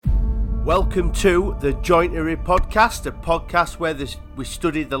Welcome to the Jointery Podcast, a podcast where we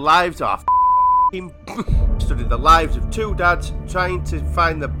study the lives of study the lives of two dads trying to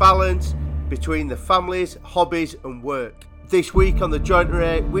find the balance between the families, hobbies and work. This week on the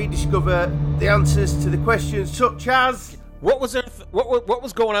Jointery, we discover the answers to the questions such as: what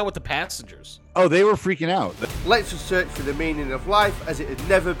was going on with the passengers? Oh, they were freaking out. Let's search for the meaning of life as it had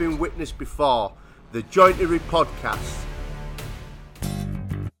never been witnessed before. The Jointery Podcast.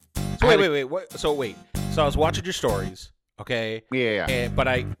 So wait. What? So I was watching your stories, okay? Yeah.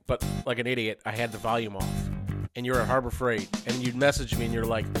 But like an idiot, I had the volume off, and you're at Harbor Freight, and you'd message me, and you're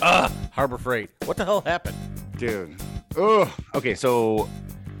like, Harbor Freight. What the hell happened, dude? Oh, okay. So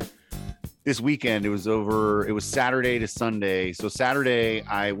this weekend, it was Saturday to Sunday. So Saturday,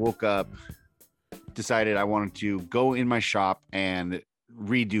 I woke up, decided I wanted to go in my shop and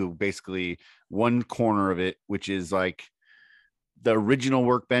redo basically one corner of it, which is like the original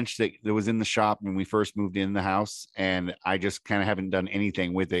workbench that was in the shop when we first moved in the house. And I just kind of haven't done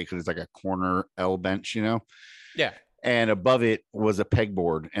anything with it because it's like a corner L bench, you know? Yeah. And above it was a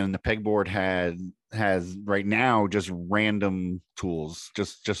pegboard, and the pegboard has right now just random tools,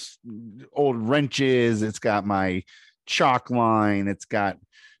 just old wrenches. It's got my chalk line. It's got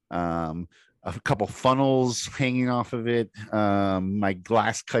a couple funnels hanging off of it. My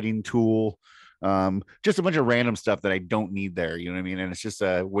glass cutting tool. Just a bunch of random stuff that I don't need there, you know what I mean? And it's just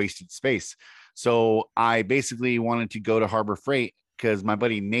a wasted space. So I basically wanted to go to Harbor Freight because my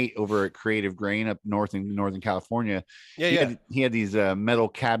buddy Nate over at Creative Grain up north in Northern California, he had these metal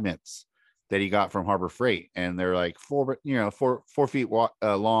cabinets that he got from Harbor Freight, and they're like 4 feet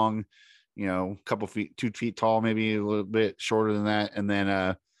long, couple feet, 2 feet tall, maybe a little bit shorter than that, and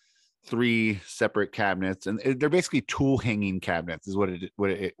then 3 separate cabinets, and they're basically tool hanging cabinets is what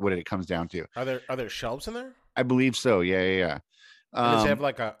it comes down to. Are there shelves in there? I believe so. Yeah. Does it have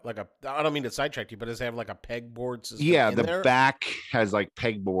like a I don't mean to sidetrack you, but does it have like a pegboard system? Yeah, the there? Back has like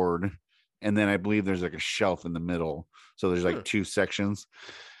pegboard, and then I believe there's like a shelf in the middle. So there's like 2 sections.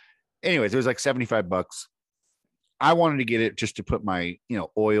 Anyways, it was like $75. I wanted to get it just to put my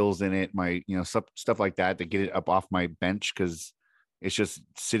oils in it, my stuff like that, to get it up off my bench because it's just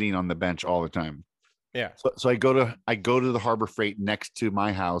sitting on the bench all the time. Yeah. So I go to the Harbor Freight next to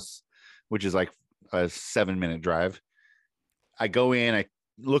my house, which is like a 7-minute drive. I go in, I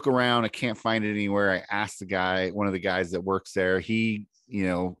look around, I can't find it anywhere. I ask one of the guys that works there. He,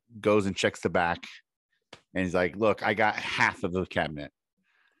 goes and checks the back, and he's like, "Look, I got half of the cabinet."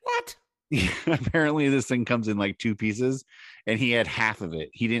 What? Apparently this thing comes in like 2 pieces, and he had half of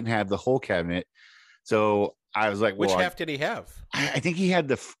it. He didn't have the whole cabinet. So I was like, which half did he have? I think he had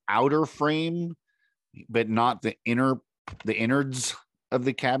the outer frame, but not the innards of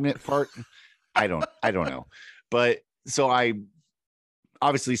the cabinet part. I don't know. But so I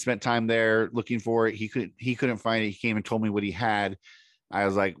obviously spent time there looking for it. He couldn't find it. He came and told me what he had. I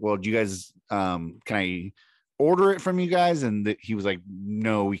was like, "Well, do you guys, can I order it from you guys?" And he was like,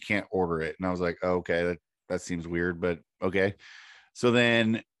 "No, we can't order it." And I was like, "Oh, okay, that seems weird, but okay." So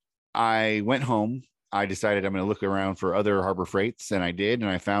then I went home. I decided I'm going to look around for other Harbor Freights, and I did, and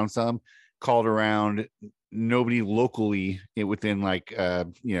I found some. Called around, nobody locally within like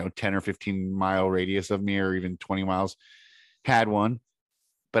 10 or 15 mile radius of me, or even 20 miles, had one.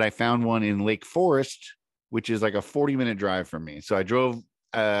 But I found one in Lake Forest, which is like a 40-minute drive from me. So I drove.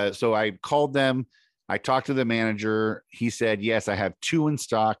 So I called them. I talked to the manager. He said, "Yes, I have 2 in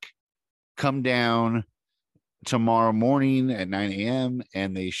stock. Come down tomorrow morning at 9 a.m.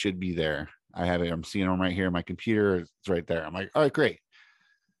 and they should be there." I have it. I'm seeing them right here on my computer. It's right there. I'm like, "All right, great."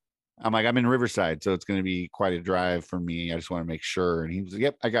 I'm like, "I'm in Riverside, so it's going to be quite a drive for me. I just want to make sure." And he was like,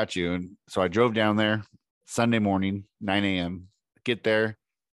 "Yep, I got you." And so I drove down there Sunday morning, 9 a.m. Get there.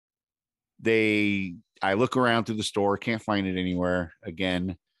 I look around through the store, can't find it anywhere.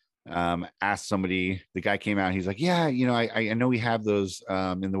 Again, asked somebody. The guy came out. He's like, "Yeah, I know we have those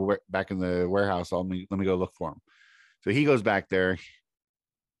back in the warehouse. Let me go look for them." So he goes back there.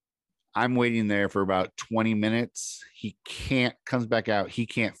 I'm waiting there for about 20 minutes. He comes back out. He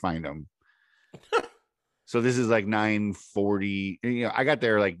can't find them. So this is like 9:40. I got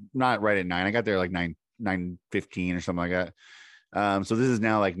there like not right at 9. I got there like 9:15 or something like that. So this is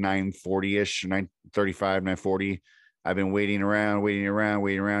now like 9:40ish, 9:35, 9:40. I've been waiting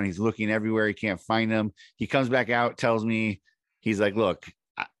around. He's looking everywhere. He can't find them. He comes back out, tells me, he's like, "Look,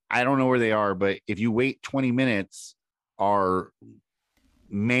 I don't know where they are, but if you wait 20 minutes, our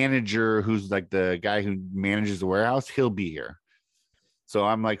manager, who's like the guy who manages the warehouse, he'll be here." So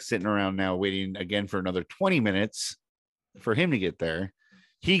I'm like sitting around now waiting again for another 20 minutes for him to get there.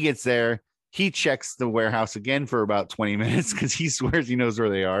 He gets there. He checks the warehouse again for about 20 minutes because he swears he knows where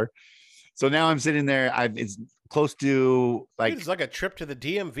they are. So now I'm sitting there. It's close to like, Dude, it's like a trip to the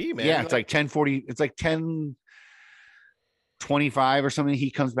DMV, man. yeah, it's like 10:40. It's like 10:25 or something.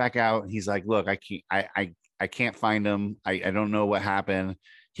 He comes back out and he's like, look, I can't find him. I don't know what happened.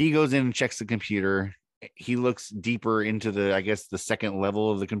 He goes in and checks the computer. He looks deeper into the, I guess, the second level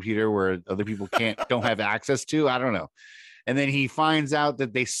of the computer where other people don't have access to. I don't know. And then he finds out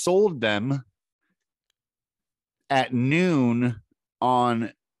that they sold them at noon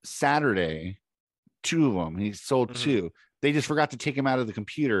on Saturday. 2 of them. He sold 2. They just forgot to take them out of the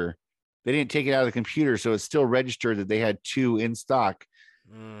computer. They didn't take it out of the computer, so it's still registered that they had 2 in stock.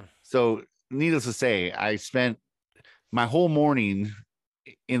 So needless to say, I spent my whole morning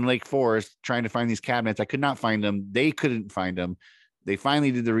in Lake Forest trying to find these cabinets. I could not find them. They couldn't find them. They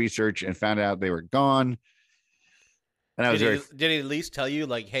finally did the research and found out they were gone. And I was did he at least tell you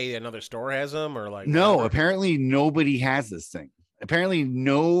like, hey, another store has them, or like? No, whatever? apparently nobody has this thing. Apparently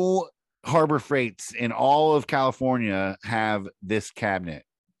no Harbor Freights in all of California have this cabinet.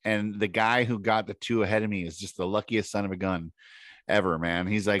 And the guy who got the 2 ahead of me is just the luckiest son of a gun ever, man.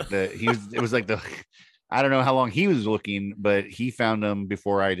 He's like it was like I don't know how long he was looking, but he found them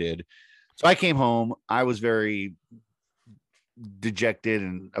before I did. So I came home. I was very dejected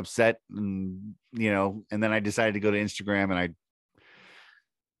and upset, and and then I decided to go to Instagram, and I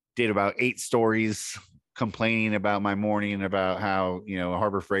did about 8 stories complaining about my morning, about how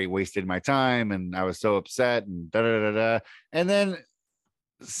Harbor Freight wasted my time, and I was so upset, and and then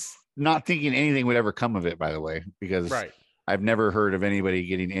not thinking anything would ever come of it, by the way, because I've never heard of anybody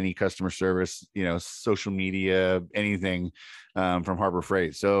getting any customer service, social media, anything from Harbor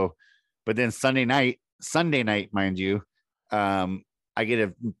Freight. So, but then Sunday night, mind you, I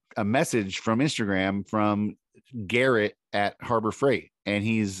get a message from Instagram from Garrett at Harbor Freight, and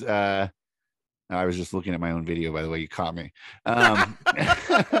he's I was just looking at my own video, by the way. You caught me. I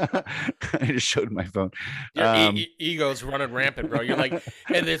just showed my phone. Your ego's running rampant, bro. You're like,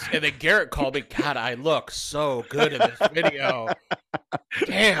 and then Garrett called me. God, I look so good in this video.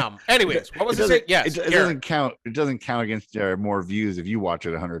 Damn. Anyways, what was it? Yes, it doesn't count. It doesn't count against more views if you watch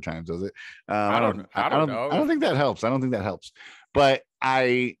it 100 times, does it? I don't know. I don't think that helps. But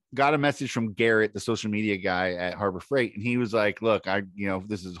I got a message from Garrett, the social media guy at Harbor Freight, and he was like, look,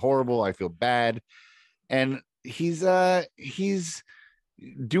 this is horrible. I feel bad. And he's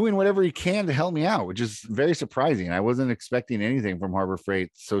doing whatever he can to help me out, which is very surprising. I wasn't expecting anything from Harbor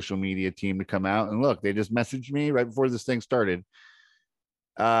Freight's social media team to come out. And look, they just messaged me right before this thing started.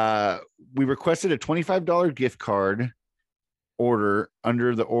 We requested a $25 gift card order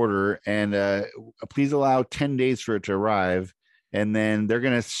under the order, and please allow 10 days for it to arrive. And then they're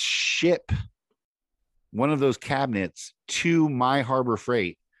going to ship one of those cabinets to my Harbor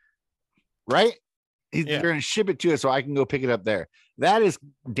Freight, right? They're going to ship it to us so I can go pick it up there. That is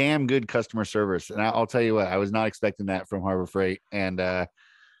damn good customer service. And I'll tell you what, I was not expecting that from Harbor Freight. And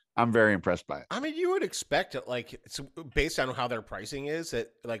I'm very impressed by it. I mean, you would expect it, like, it's based on how their pricing is,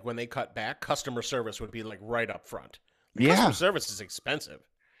 that like when they cut back, customer service would be like right up front. Customer service is expensive.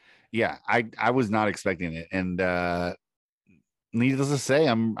 Yeah, I was not expecting it. And needless to say,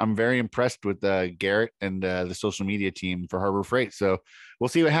 I'm very impressed with Garrett and the social media team for Harbor Freight. So we'll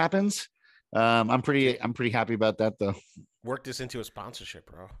see what happens. I'm pretty happy about that, though. Work this into a sponsorship,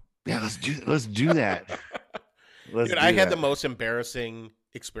 bro. Yeah, let's do that. Dude, I had the most embarrassing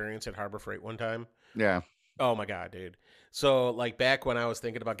experience at Harbor Freight one time. Yeah. Oh my God, dude. So like back when I was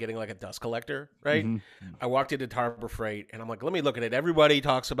thinking about getting like a dust collector, right? I walked into Harbor Freight and I'm like, let me look at it. Everybody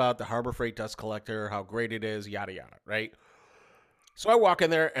talks about the Harbor Freight dust collector, how great it is, yada yada, right? So I walk in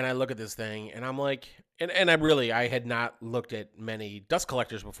there and I look at this thing and I'm like, and I had not looked at many dust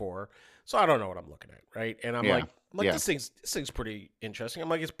collectors before, so I don't know what I'm looking at, right? And I'm like, this thing's pretty interesting. I'm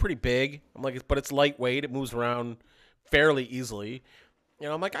like, it's pretty big. I'm like, but it's lightweight. It moves around fairly easily.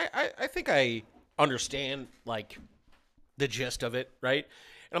 I'm like, I think I understand like the gist of it, right?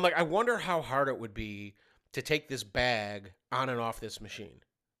 And I'm like, I wonder how hard it would be to take this bag on and off this machine,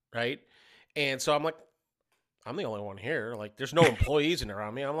 right? And so I'm like, I'm the only one here. Like, there's no employees in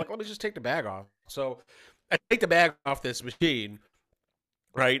around me. I'm like, let me just take the bag off. So I take the bag off this machine,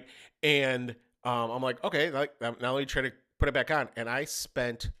 right? And I'm like, okay, like now let me try to put it back on. And I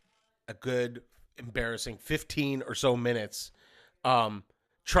spent a good, embarrassing 15 or so minutes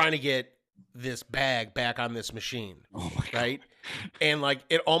trying to get this bag back on this machine. Oh my God. Right? And like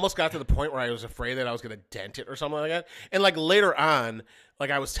it almost got to the point where I was afraid that I was going to dent it or something like that. And like later on, like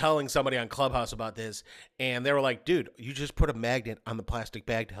I was telling somebody on Clubhouse about this and they were like, dude, you just put a magnet on the plastic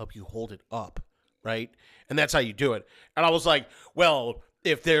bag to help you hold it up, right? And that's how you do it. And I was like, well,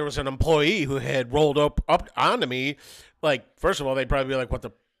 if there was an employee who had rolled up onto me, like, first of all, they'd probably be like, what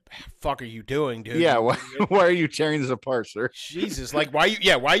the fuck are you doing, dude? Yeah, why are you tearing this apart, sir? Jesus, like why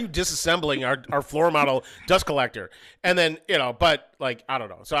are you disassembling our floor model dust collector? And then, but like I don't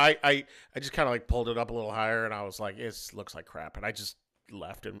know. So I just kind of like pulled it up a little higher and I was like, it looks like crap. And I just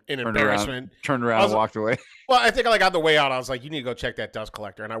left in embarrassment. Turned around and walked away. Well, I think like on the way out, I was like, you need to go check that dust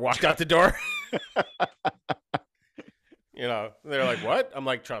collector. And I walked out the door. They're like, what? I'm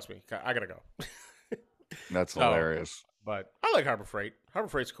like, trust me, I gotta go. That's hilarious. But I like Harbor Freight. Harbor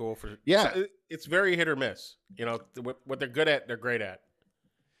Freight's cool it's very hit or miss. What they're good at, they're great at.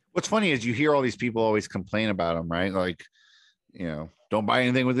 What's funny is you hear all these people always complain about them, right? Like, don't buy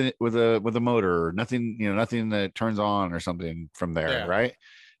anything with a motor, or nothing, nothing that turns on or something from there, right?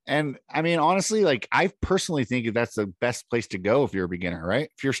 And I mean, honestly, like I personally think that's the best place to go if you're a beginner, right?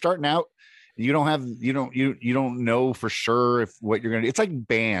 If you're starting out, you don't know for sure if what you're gonna do. It's like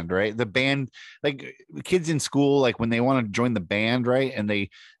band, right? The band, like kids in school, like when they want to join the band, right? And they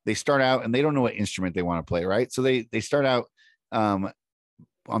start out and they don't know what instrument they want to play, right? So they start out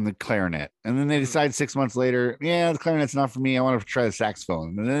on the clarinet, and then they decide 6 months later, the clarinet's not for me, I want to try the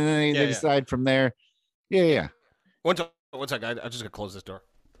saxophone, and then they decide from there. One second, I just gotta close this door.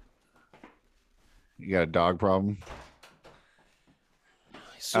 You got a dog problem?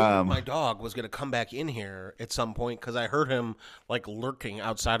 So my dog was going to come back in here at some point because I heard him like lurking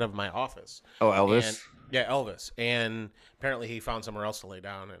outside of my office. Oh, Elvis? Elvis. And apparently he found somewhere else to lay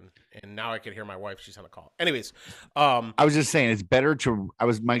down. And now I can hear my wife. She's on a call. Anyways. I was just saying it's better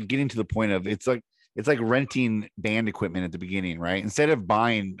getting to the point of it's like renting band equipment at the beginning, right? Instead of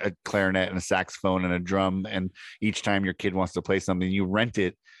buying a clarinet and a saxophone and a drum, and each time your kid wants to play something, you rent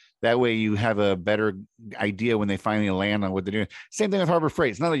it. That way you have a better idea when they finally land on what they're doing. Same thing with Harbor Freight.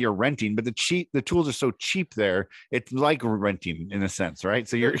 It's not that you're renting, but the tools are so cheap there. It's like renting in a sense, right?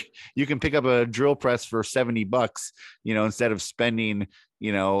 So you can pick up a drill press for $70, instead of spending,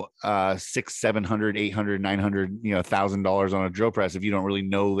 $600, $700, $800, $900, $1,000 on a drill press if you don't really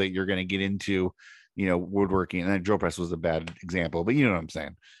know that you're going to get into, woodworking. And that drill press was a bad example, but you know what I'm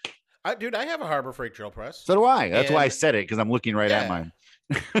saying. Dude, I have a Harbor Freight drill press. So do I. That's why I said it, because I'm looking right at mine.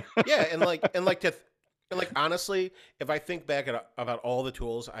 and honestly, if I think back about all the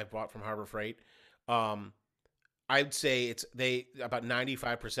tools I've bought from Harbor Freight, I'd say about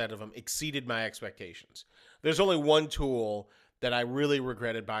 95% of them exceeded my expectations. There's only one tool that I really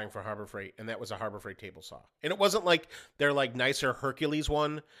regretted buying for Harbor Freight, and that was a Harbor Freight table saw. And it wasn't like their like nicer Hercules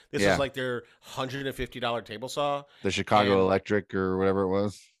one. This is like their $150 table saw. The Chicago Electric or whatever it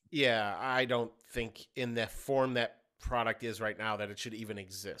was. Yeah, I don't think in the form that product is right now that it should even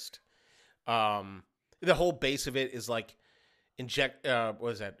exist. The whole base of it is like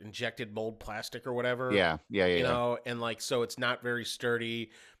injected mold plastic or whatever. Yeah. And like so it's not very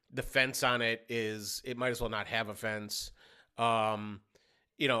sturdy. The fence on it might as well not have a fence. Like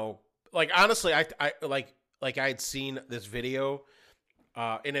honestly, I had seen this video,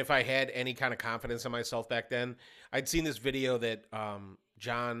 and if I had any kind of confidence in myself back then, I'd seen this video that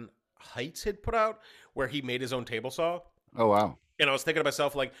John Heights had put out where he made his own table saw. Oh, wow. And I was thinking to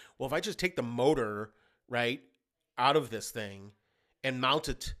myself, like, well, if I just take the motor, right, out of this thing and mount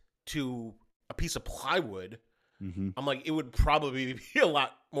it to a piece of plywood, I'm like, it would probably be a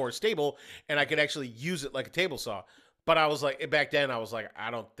lot more stable and I could actually use it like a table saw. But I was like, back then I was like, I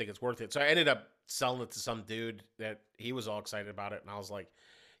don't think it's worth it. So I ended up selling it to some dude that he was all excited about it. And I was like,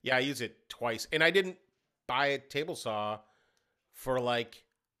 yeah, I used it twice. And I didn't buy a table saw for like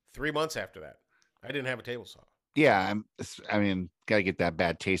 3 months after that. I didn't have a table saw. Yeah, gotta get that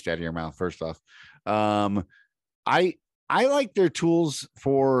bad taste out of your mouth first off. I like their tools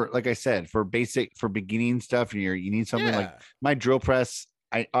for, like I said, for beginning stuff. You need something like my drill press.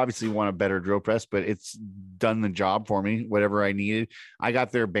 I obviously want a better drill press, but it's done the job for me. Whatever I needed, I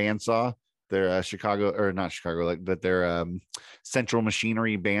got their bandsaw, their but their Central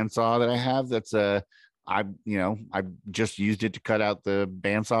Machinery bandsaw that I have. That's I just used it to cut out the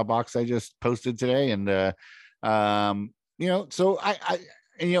bandsaw box I just posted today, and so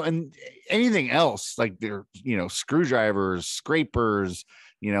and anything else like their screwdrivers, scrapers,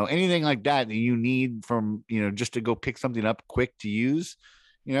 anything like that you need from just to go pick something up quick to use.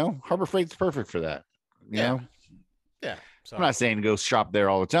 Harbor Freight's perfect for that. Yeah. So I'm not saying to go shop there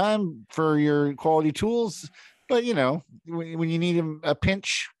all the time for your quality tools, but when you need a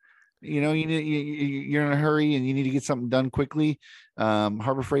pinch, you're in a hurry and you need to get something done quickly.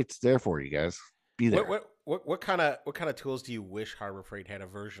 Harbor Freight's there for you guys. Be there. What kind of tools do you wish Harbor Freight had a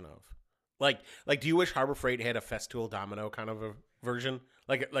version of? Like do you wish Harbor Freight had a Festool Domino kind of a version?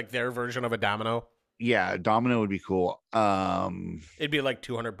 Like their version of a domino? Yeah, a domino would be cool. It'd be like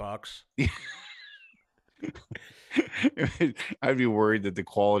 $200. I'd be worried that the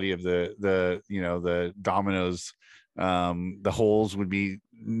quality of the dominoes, the holes would be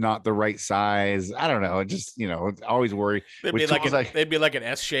not the right size. I don't know. It just, always worry They'd with be like tools they'd be like an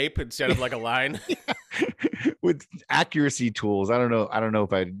S shape instead of like a line. with accuracy tools. I don't know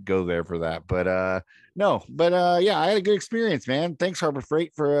if I'd go there for that, but no, but yeah, I had a good experience, man. Thanks, Harbor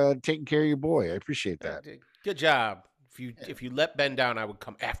Freight, for taking care of your boy. I appreciate that. Good job. If you let Ben down, I would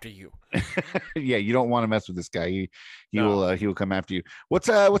come after you. Yeah, you don't want to mess with this guy. He No. will come after you. What's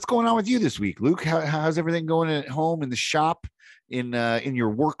going on with you this week, Luke? How's everything going at home, in the shop, in your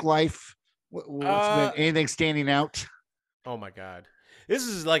work life? What's been anything standing out? Oh my God. This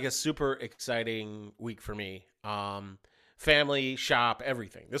is like a super exciting week for me. Family, shop,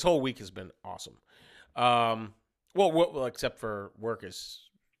 everything. This whole week has been awesome. Well, except for work is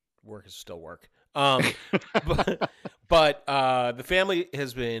still work. But the family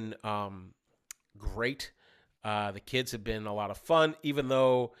has been great. The kids have been a lot of fun, even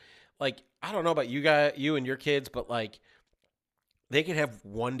though, like, I don't know about you and your kids, but like, they could have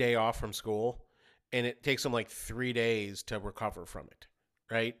one day off from school, and it takes them like 3 days to recover from it,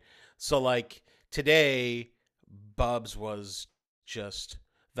 right? So like today, Bubs was just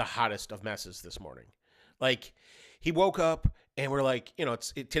the hottest of messes this morning. Like, he woke up and we're like,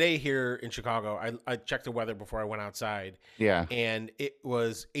 today here in Chicago, I checked the weather before I went outside. Yeah. And it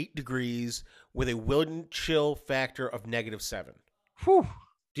was 8 degrees with a wind chill factor of -7. Whew.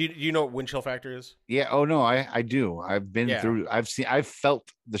 Do you know what wind chill factor is? Yeah. Oh no, I do. I've been Yeah. through. I've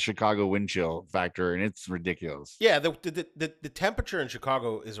felt the Chicago wind chill factor, and it's ridiculous. Yeah, the temperature in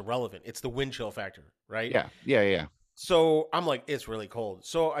Chicago is irrelevant. It's the wind chill factor, right? Yeah. So I'm like, it's really cold.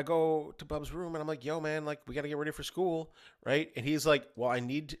 So I go to Bub's room and I'm like, yo, man, like, we got to get ready for school, right? And he's like, well,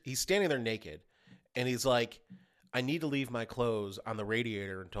 he's standing there naked. And he's like, I need to leave my clothes on the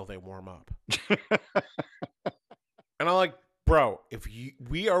radiator until they warm up. And I'm like, bro,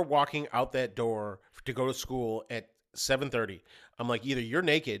 we are walking out that door to go to school at 7:30. I'm like, either you're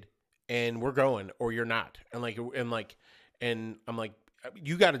naked and we're going, or you're not. And I'm like,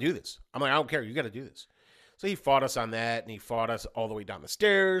 you got to do this. I'm like, I don't care. You got to do this. So he fought us on that, and he fought us all the way down the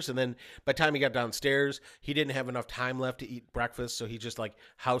stairs. And then by the time he got downstairs, he didn't have enough time left to eat breakfast. So he just like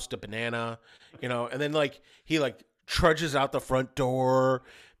housed a banana, and then like he like trudges out the front door.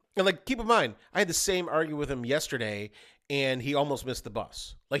 And like, keep in mind, I had the same argument with him yesterday, and he almost missed the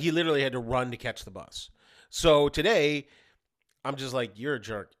bus. Like, he literally had to run to catch the bus. So today, I'm just like, you're a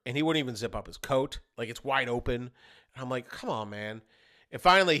jerk. And he wouldn't even zip up his coat. Like, it's wide open. And I'm like, come on, man. And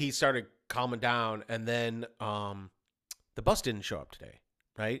finally, he started calming down, and then the bus didn't show up today,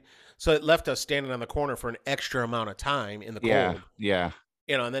 right? So it left us standing on the corner for an extra amount of time in the cold. Yeah.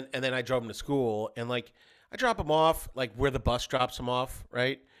 And then I drove him to school, and like, I drop him off like where the bus drops him off,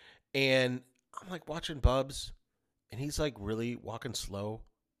 right? And I'm like watching Bubs, and he's like really walking slow,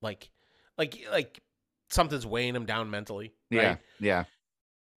 like something's weighing him down mentally, right? Yeah.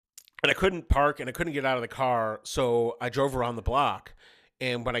 And I couldn't park, and I couldn't get out of the car, so I drove around the block.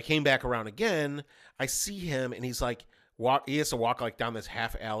 And when I came back around again, I see him, and he's like he has to walk like down this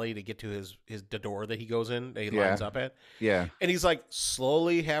half alley to get to the door that he goes in, that he lines up at. Yeah. And he's like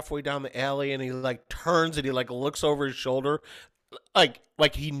slowly halfway down the alley, and he like turns, and he like looks over his shoulder, like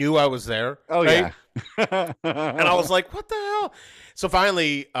he knew I was there. Oh, right? yeah. And I was like, what the hell? So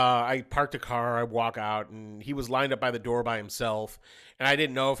finally, I parked the car, I walk out, and he was lined up by the door by himself. And I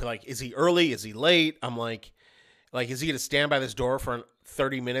didn't know if, like, is he early? Is he late? I'm like, is he going to stand by this door for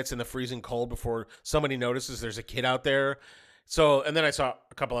 30 minutes in the freezing cold before somebody notices there's a kid out there? So, and then I saw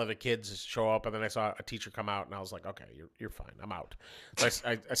a couple other kids show up, and then I saw a teacher come out, and I was like, okay, you're fine. I'm out. So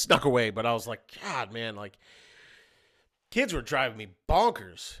I snuck away, but I was like, God, man, like, kids were driving me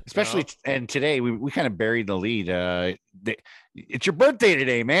bonkers. Especially, and today we kind of buried the lead. It's your birthday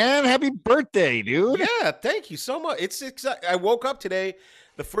today, man. Happy birthday, dude. Yeah, thank you so much. It's I woke up today.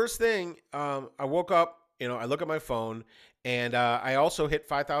 The first thing, I woke up, I look at my phone, and I also hit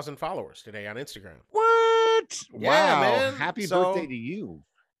 5,000 followers today on Instagram. What? Yeah, wow, man. Happy birthday to you.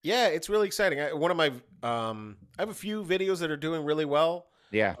 Yeah, it's really exciting. I have a few videos that are doing really well.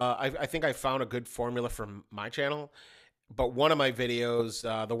 Yeah. I think I found a good formula for my channel. But one of my videos,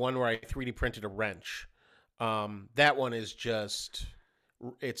 the one where I 3D printed a wrench, that one is it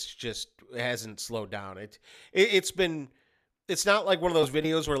hasn't slowed down. It's not like one of those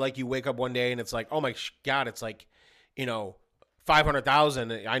videos where like you wake up one day and it's like, oh my God, it's like,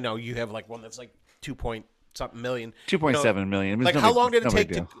 500,000. I know you have like one that's like 2.something million. 2.7 million. Like, how long did it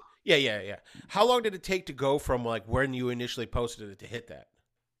take to? Yeah. How long did it take to go from like when you initially posted it to hit that?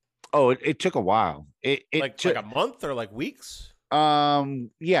 Oh, it took a while. It took like a month or like weeks.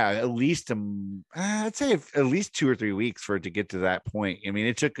 Yeah, at least I'd say at least 2 or 3 weeks for it to get to that point. I mean,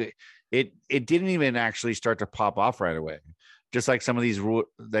 it didn't even actually start to pop off right away. Just like some of these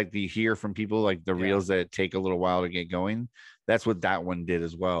like you hear from people, like the reels that take a little while to get going. That's what that one did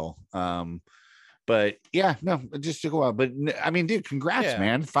as well. But yeah, no, it just took a while. But I mean, dude, congrats,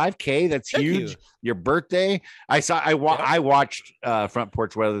 man. 5K, that's Thank huge. you. Your birthday. I watched Front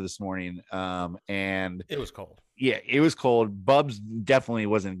Porch Weather this morning. And it was cold. Yeah, it was cold. Bubs definitely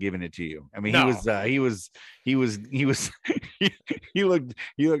wasn't giving it to you. I mean, No. he looked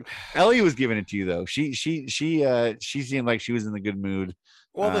Ellie was giving it to you though. She seemed like she was in the good mood.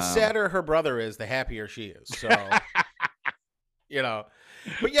 Well, the sadder her brother is, the happier she is. So,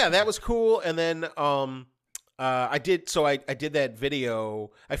 but yeah, that was cool. And then I did that video.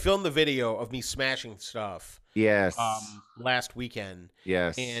 I filmed the video of me smashing stuff. Yes. Last weekend.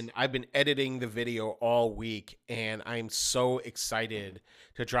 Yes. And I've been editing the video all week, and I'm so excited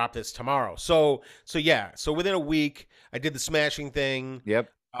to drop this tomorrow. So yeah. So within a week, I did the smashing thing. Yep.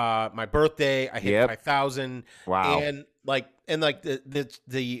 My birthday, I hit 5,000. Wow. And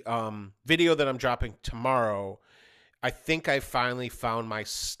the video that I'm dropping tomorrow, I think I finally found my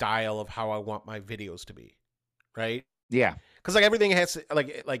style of how I want my videos to be. Right? Yeah. Because like everything has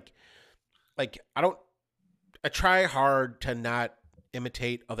like I try hard to not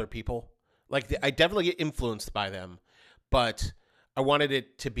imitate other people. Like I definitely get influenced by them, but I wanted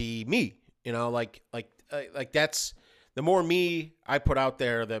it to be me. Like that's the more me I put out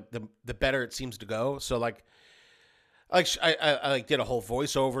there, the better it seems to go. So I did a whole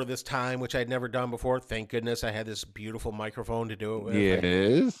voiceover this time, which I'd never done before. Thank goodness I had this beautiful microphone to do it with.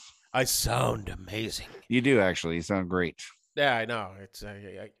 Yes. I sound amazing. You do actually. You sound great. Yeah, I know. It's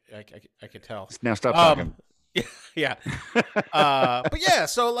I could tell. Now stop talking. Yeah. But yeah,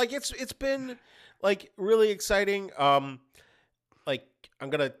 so like it's been like really exciting. Like I'm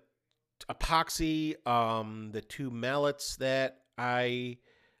gonna epoxy the 2 mallets that I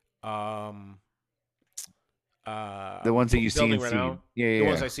the ones that you see in right seed. now. Yeah. The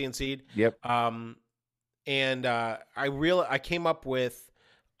ones I see in seed. Yep. And I came up with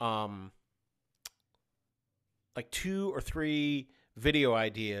like 2 or 3 video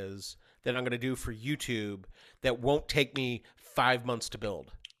ideas that I'm going to do for YouTube that won't take me 5 months to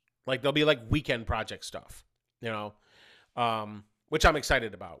build. Like they'll be like weekend project stuff, which I'm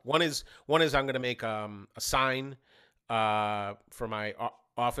excited about. One is I'm going to make a sign for my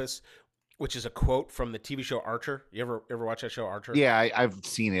office, which is a quote from the TV show Archer. You ever watch that show Archer? Yeah, I've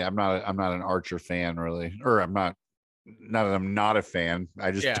seen it. I'm not an Archer fan really, or I'm not that I'm not a fan. I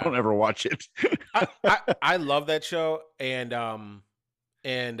just don't ever watch it. I love that show, and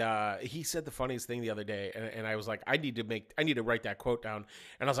he said the funniest thing the other day, and I was like, I need to write that quote down,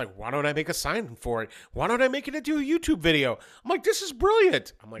 and I was like, why don't I make a sign for it? Why don't I make it into a YouTube video? I'm like, this is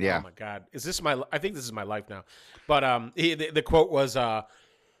brilliant. I'm like, oh my god, I think this is my life now. But the quote was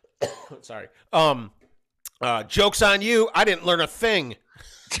sorry, joke's on you, I didn't learn a thing.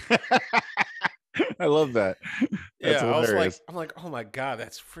 I love that. That's hilarious. I'm like, oh my god,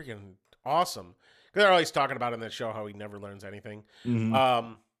 that's freaking awesome. Because they're always talking about in that show how he never learns anything.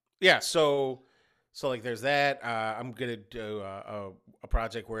 Mm-hmm. Yeah, so like there's that. I'm gonna do a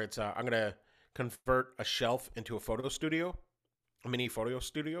project where it's I'm gonna convert a shelf into a photo studio, a mini photo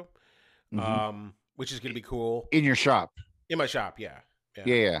studio, which is gonna be cool. In your shop? In my shop, yeah.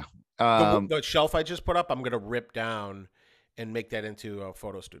 The shelf I just put up, I'm gonna rip down and make that into a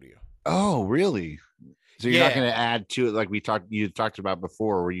photo studio. Oh, really? So you're not going to add to it like you talked about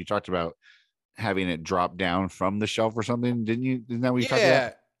before, where you talked about having it drop down from the shelf or something, didn't you? Isn't that what you talked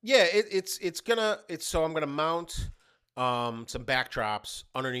about? Yeah, so I'm gonna mount some backdrops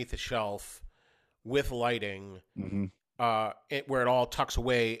underneath the shelf with lighting, where it all tucks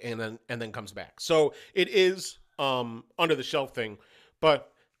away and then comes back. So it is under the shelf thing,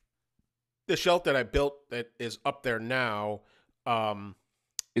 but the shelf that I built that is up there now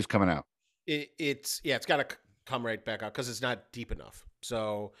is coming out. It's got to come right back out because it's not deep enough.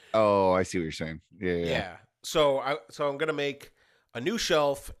 So I see what you're saying. Yeah. So I'm gonna make a new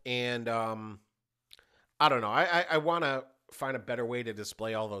shelf, and I don't know. I want to find a better way to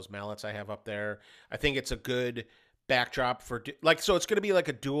display all those mallets I have up there. I think it's a good backdrop for so it's gonna be like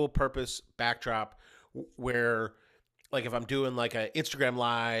a dual purpose backdrop where like if I'm doing like an Instagram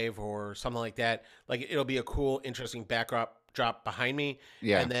live or something like that, like it'll be a cool, interesting backdrop behind me.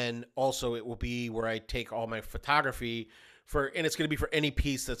 Yeah. And then also it will be where I take all my photography and it's going to be for any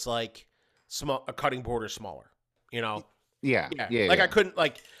piece that's like small, a cutting board or smaller, Yeah.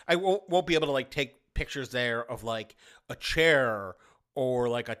 I won't be able to like take pictures there of like a chair or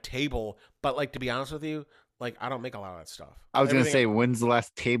like a table. But like, to be honest with you, like I don't make a lot of that stuff. I was going to Everything- say, when's the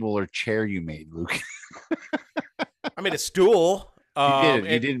last table or chair you made, Luke? I made a stool. You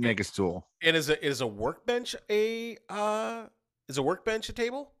did make a stool. And is a workbench a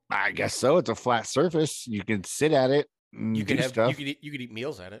table? I guess so. It's a flat surface. You can sit at it. And You could do have stuff. you could eat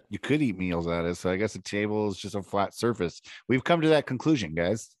meals at it. You could eat meals at it. So I guess a table is just a flat surface. We've come to that conclusion,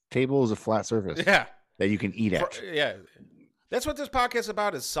 guys. Table is a flat surface Yeah, that you can eat at. yeah. That's what this podcast is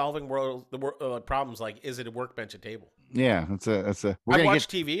about: is solving problems. Like, is it a workbench, a table? Yeah, that's a. I watch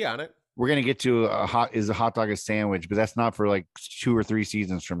TV on it. We're gonna get to a hot dog a sandwich, but that's not for like 2 or 3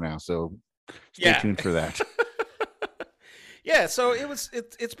 seasons from now. So stay tuned for that. Yeah, so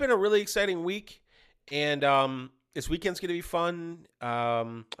it's been a really exciting week, and this weekend's gonna be fun.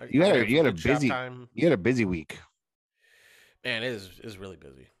 You had a busy time. You had a busy week. Man, it is really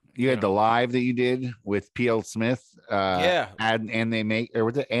busy. You had the live that you did with PL Smith. Yeah. And they make, or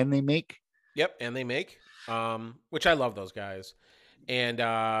was it and they make? Yep, and they make, which I love those guys, and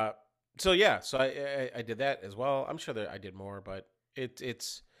so I did that as well. I'm sure that I did more, but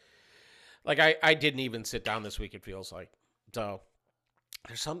it's like I didn't even sit down this week. It feels like so.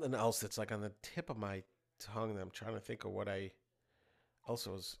 There's something else that's like on the tip of my tongue that I'm trying to think of what I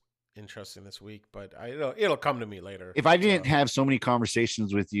also was interesting this week, but it'll come to me later. If I didn't have so many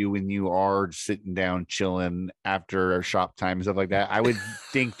conversations with you when you are sitting down chilling after our shop time and stuff like that, I would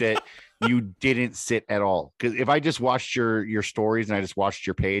think that you didn't sit at all. Because if I just watched your stories and I just watched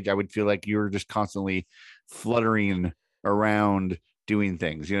your page, I would feel like you were just constantly fluttering around doing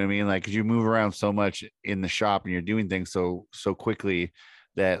things. You know what I mean? Like, because you move around so much in the shop and you're doing things so quickly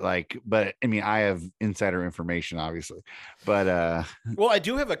that like, but I mean, I have insider information obviously, but well, I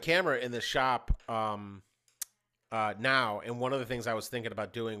do have a camera in the shop now, and one of the things I was thinking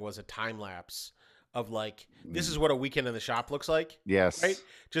about doing was a time lapse of like, this is what a weekend in the shop looks like. yes, Right,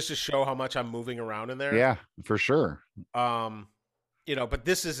 just to show how much I'm moving around in there. yeah, for sure. But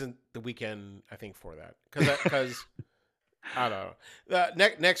this isn't the weekend, I think, for that, because I don't know.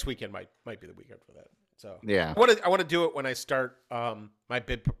 Next weekend might be the weekend for that. So Yeah, I want to do it when I start my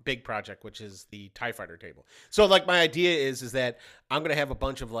big project, which is the TIE Fighter table. So like my idea is that I'm gonna have a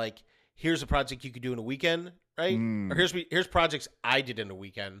bunch of like, here's a project you could do in a weekend, right? Or here's projects I did in a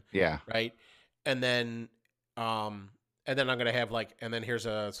weekend, yeah, right? And then I'm gonna have like, and then here's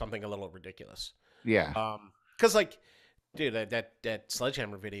something a little ridiculous, yeah. because like, dude, that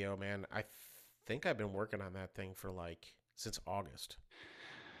Sledgehammer video, man, I think I've been working on that thing for like since August.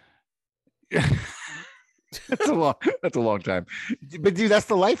 That's a long time, but dude, that's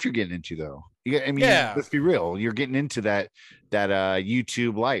the life you're getting into, though. I mean, Yeah. let's be real. You're getting into that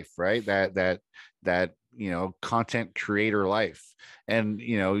YouTube life, right? That content creator life, and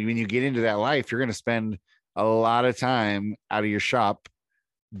when you get into that life, you're going to spend a lot of time out of your shop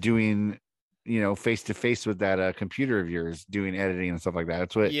doing face to face with that computer of yours, doing editing and stuff like that.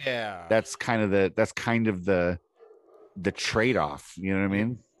 That's what. Yeah. That's kind of the trade off. You know what I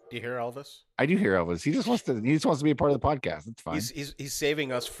mean? Do you hear Elvis? I do hear Elvis. He just wants to be a part of the podcast. It's fine. He's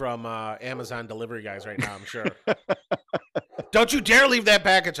saving us from Amazon delivery guys right now, I'm sure. Don't you dare leave that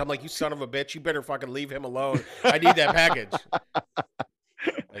package. I'm like, you son of a bitch. You better fucking leave him alone. I need that package.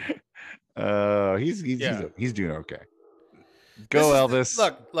 He's doing okay. Go, Elvis.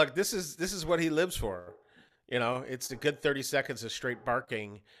 Look, this is what he lives for. It's a good 30 seconds of straight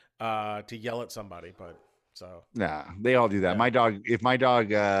barking to yell at somebody, but so nah, they all do that.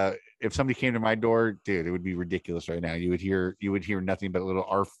 Yeah. If somebody came to my door, dude, it would be ridiculous right now. You would hear nothing but a little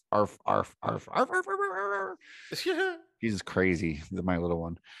arf arf arf arf arf arf, arf. He's just crazy, my little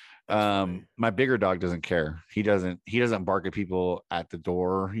one. My bigger dog doesn't care. He doesn't bark at people at the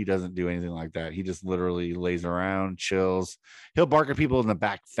door. He doesn't do anything like that. He just literally lays around, chills. He'll bark at people in the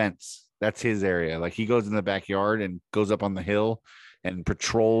back fence. That's his area. Like, he goes in the backyard and goes up on the hill and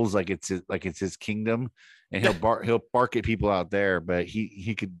patrols like it's his kingdom. And he'll bark at people out there, but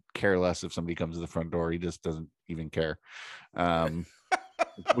he could care less if somebody comes to the front door. He just doesn't even care.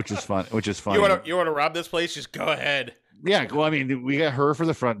 Which is fun. You want to rob this place? Just go ahead. Yeah, well, I mean, we got her for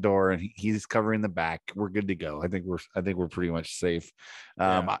the front door, and he's covering the back. We're good to go. I think we're pretty much safe.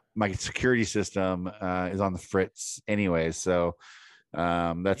 My security system is on the fritz anyway, so that's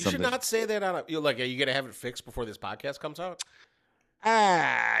you something. should not say that on a. Are you gonna have it fixed before this podcast comes out?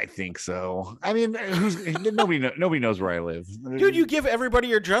 I think so. I mean, nobody knows where I live, Dude. You give everybody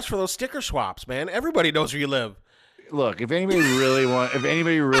your address for those sticker swaps, man. Everybody knows where you live. Look, if anybody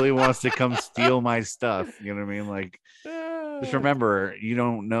really wants to come steal my stuff, you know what I mean? Like, just remember, you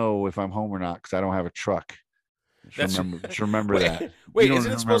don't know if I'm home or not because I don't have a truck. Just remember that. Wait,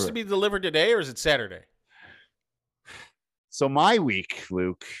 isn't it supposed to be delivered today or is it Saturday? So my week,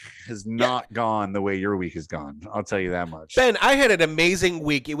 Luke, has not gone the way your week has gone. I'll tell you that much. Ben, I had an amazing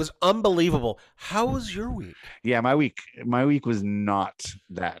week. It was unbelievable. How was your week? Yeah, my week was not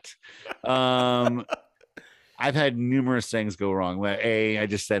that. I've had numerous things go wrong. I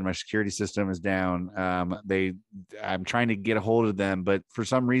just said my security system is down. I'm trying to get a hold of them, but for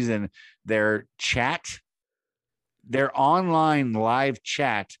some reason their online live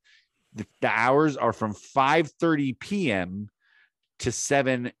chat, the hours are from 5:30 p.m. to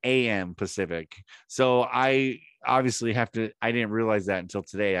 7 a.m. Pacific. So I obviously I didn't realize that until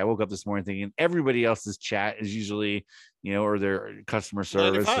today. I woke up this morning thinking everybody else's chat is usually, or their customer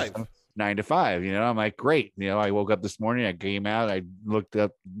service 9 to 5. I'm like, great. I woke up this morning, I came out, I looked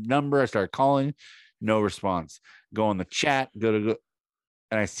up number, I started calling, no response. Go on the chat, go,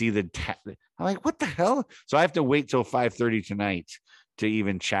 and I see I'm like, what the hell? So I have to wait till 5:30 tonight to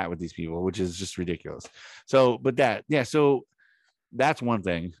even chat with these people, which is just ridiculous. So, so that's one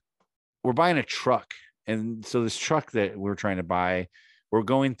thing. We're buying a truck. And so this truck that we're trying to buy, we're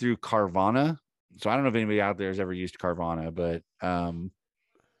going through Carvana. So I don't know if anybody out there has ever used Carvana, but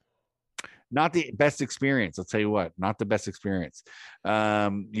not the best experience. I'll tell you what, not the best experience. I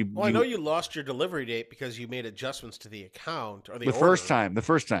know you lost your delivery date because you made adjustments to the account or the order. First time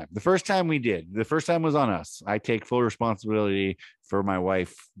we did. The first time was on us. I take full responsibility for my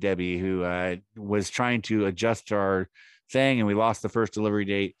wife, Debbie, who was trying to adjust our thing, and we lost the first delivery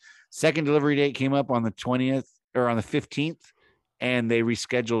date. Second delivery date came up on the 20th or on the 15th, and they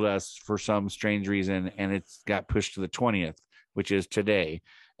rescheduled us for some strange reason, and it's got pushed to the 20th, which is today.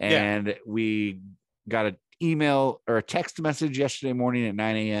 And we got an email or a text message yesterday morning at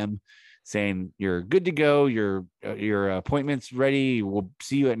 9 a.m. saying you're good to go. Your appointment's ready. We'll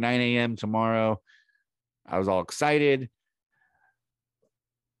see you at 9 a.m. tomorrow. I was all excited,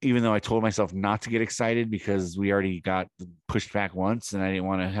 even though I told myself not to get excited because we already got pushed back once, and I didn't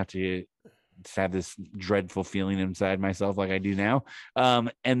want to have to have this dreadful feeling inside myself like I do now.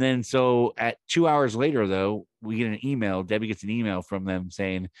 And then so at 2 hours later, though, we get an email. Debbie gets an email from them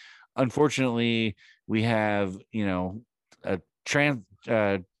saying, unfortunately, we have, a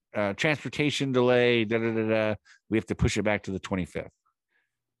transportation delay. We have to push it back to the 25th.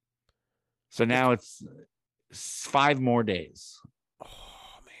 So now it's 5 more days.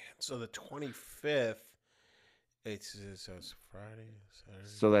 Oh man! So the 25th. It's Friday, Saturday.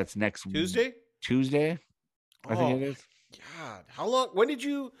 So that's next Tuesday. I think it is. God, how long? When did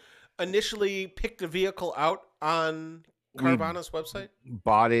you initially pick the vehicle out on Carvana's website?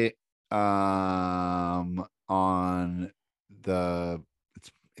 Bought it on the.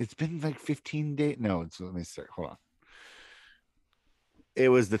 It's been like 15 days. No, let me start. Hold on. It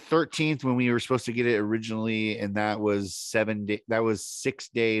was the 13th when we were supposed to get it originally, and that was 7 days. That was 6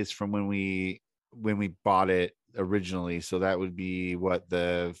 days from when we bought it originally. So that would be what,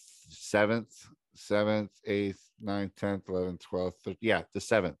 the 7th, 8th, 9th, 10th, 11th, 12th. Yeah, the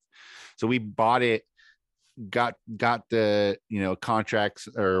 7th. So we bought it, got the contracts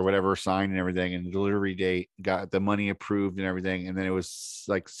or whatever signed and everything, and the delivery date, got the money approved and everything, and then it was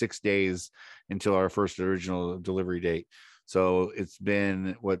like 6 days until our first original delivery date. So it's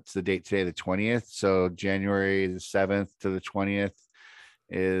been, what's the date today? The 20th. So January the 7th to the 20th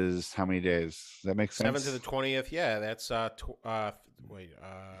is how many days? Does that make sense? 7th to the 20th. Yeah, that's what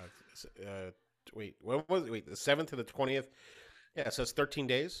was it? The 7th to the 20th. Yeah, so it's 13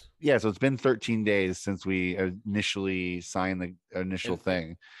 days. Yeah, so it's been 13 days since we initially signed the initial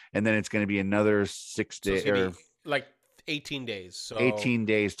thing, and then it's going to be another 6 days, or like 18 days. So 18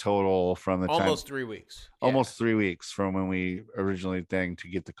 days total from the almost time, 3 weeks. Almost 3 weeks from when we originally to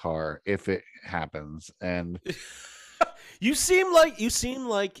get the car, if it happens. And you seem like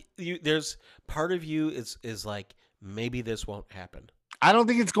there's part of you is like, maybe this won't happen. I don't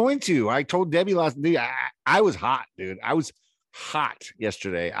think it's going to. I told Debbie last night, I was hot, dude. I was hot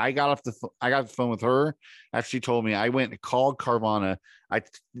yesterday. I got off the phone with her after she told me. I went and called Carvana.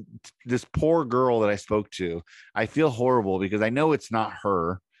 This poor girl that I spoke to, I feel horrible because I know it's not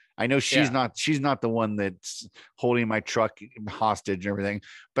her. I know she's not the one that's holding my truck hostage and everything,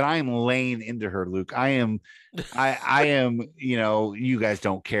 but I am laying into her, Luke. I am, you guys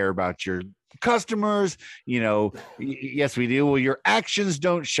don't care about your customers, yes, we do. Well, your actions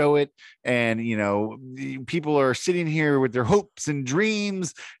don't show it. And, people are sitting here with their hopes and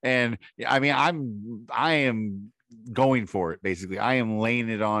dreams. And I mean, I am going for it. Basically, I am laying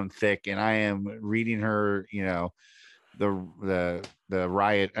it on thick, and I am reading her, the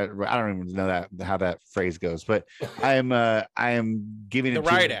riot. I don't even know how that phrase goes, but I am giving the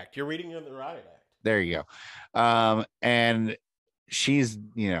riot act. You're reading the riot act. There you go. And she's,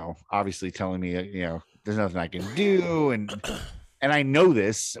 obviously telling me, there's nothing I can do. And I know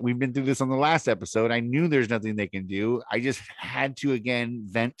this. We've been through this on the last episode. I knew there's nothing they can do. I just had to again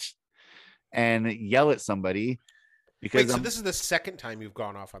vent and yell at somebody because Wait, so this is the second time you've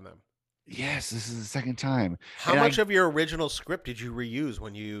gone off on them. Yes, this is the second time. How much of your original script did you reuse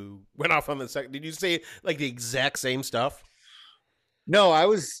when you went off on the second? Did you say like the exact same stuff? No, I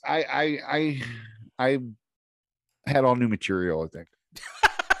had all new material, I think.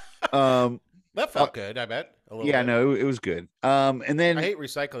 That felt good, I bet. Yeah, bit. no, it was good. And then I hate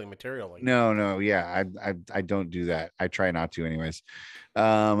recycling material like no, yeah, I don't do that. I try not to, anyways.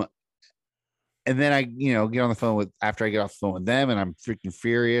 And then I, get on the phone after I get off the phone with them, and I'm freaking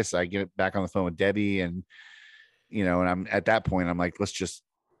furious. I get back on the phone with Debbie, and and I'm at that point, I'm like, let's just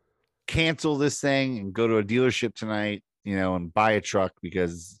cancel this thing and go to a dealership tonight, and buy a truck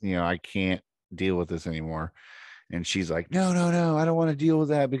because I can't deal with this anymore. And she's like, no, I don't want to deal with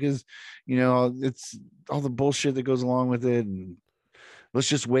that because, it's all the bullshit that goes along with it. And let's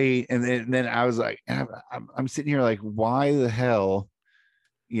just wait. And then I was like, I'm sitting here like, why the hell,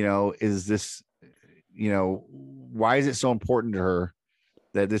 is this, why is it so important to her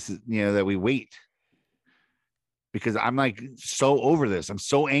that this is, that we wait? Because I'm like so over this. I'm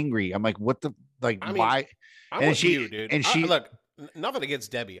so angry. I'm like, what the, like, why? I'm with you, dude. And look, nothing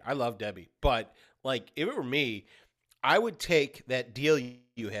against Debbie. I love Debbie. But like, if it were me, I would take that deal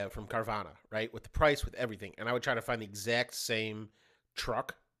you have from Carvana, right? With the price, with everything. And I would try to find the exact same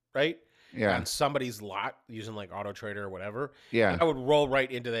truck, right? Yeah. On somebody's lot using like Auto Trader or whatever. Yeah. And I would roll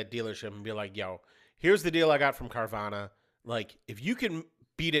right into that dealership and be like, yo, here's the deal I got from Carvana. Like, if you can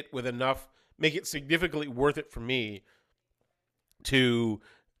beat it with enough, make it significantly worth it for me to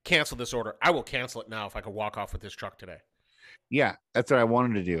cancel this order, I will cancel it now if I could walk off with this truck today. Yeah, that's what I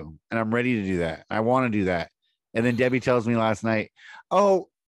wanted to do. And I'm ready to do that. I want to do that. And then Debbie tells me last night, oh,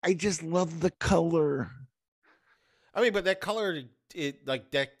 I just love the color. I mean, but that color,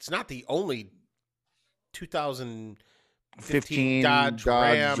 that's not the only 2015 Dodge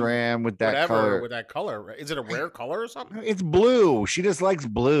Ram with that color. With that color. Is it a rare color or something? It's blue. She just likes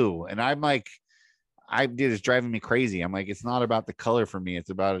blue. And I'm like, it's driving me crazy. I'm like, it's not about the color for me.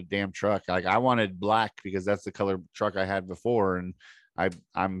 It's about a damn truck. Like, I wanted black because that's the color truck I had before. And I'm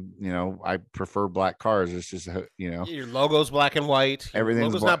I prefer black cars. It's just, your logo's black and white.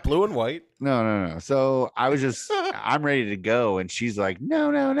 Everything's logo's not blue and white. No. So I was just, I'm ready to go. And she's like, no.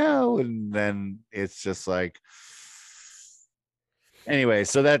 And then it's just like, anyway,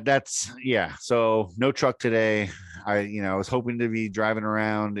 so that's, yeah. So no truck today. I was hoping to be driving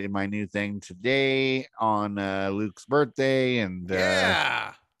around in my new thing today on Luke's birthday, and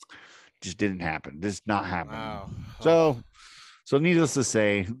just didn't happen. Just not happening. Wow. So needless to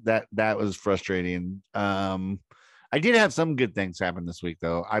say, that was frustrating. I did have some good things happen this week,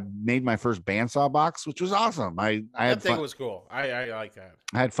 though. I made my first bandsaw box, which was awesome. I had fun. It was cool. I like that.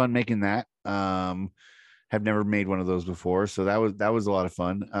 I had fun making that. Have never made one of those before, so that was a lot of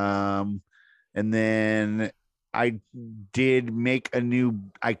fun. And then I did make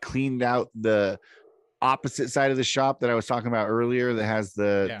I cleaned out the opposite side of the shop that I was talking about earlier that has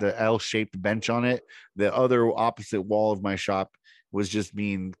the L-shaped bench on it. The other opposite wall of my shop was just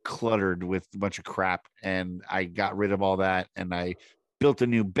being cluttered with a bunch of crap, and I got rid of all that, and I built a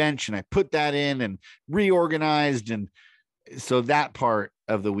new bench, and I put that in and reorganized, and so that part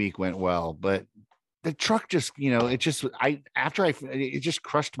of the week went well. But the truck just, it just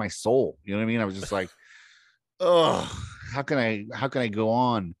crushed my soul. You know what I mean? I was just like, oh, how can I go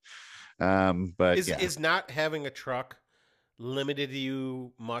on? But is not having a truck limited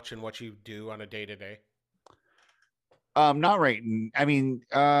you much in what you do on a day to day? Not right. I mean,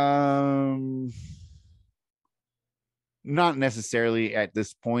 not necessarily at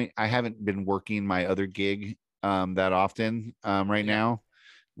this point. I haven't been working my other gig that often right now,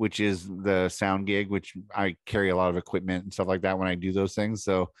 which is the sound gig, which I carry a lot of equipment and stuff like that when I do those things.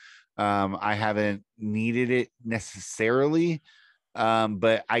 So I haven't needed it necessarily,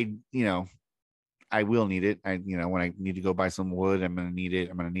 but I will need it. When I need to go buy some wood, I'm going to need it.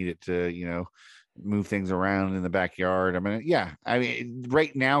 I'm going to need it to, move things around in the backyard. I mean,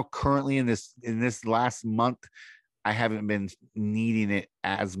 right now, currently in this last month, I haven't been needing it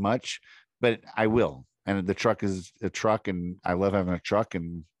as much, but I will. And the truck is a truck, and I love having a truck.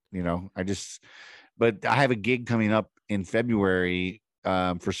 And, but I have a gig coming up in February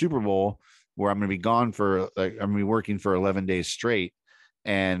for Super Bowl where I'm going to be gone I'm going to be working for 11 days straight.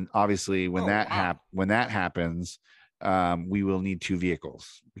 And obviously when that happens, we will need 2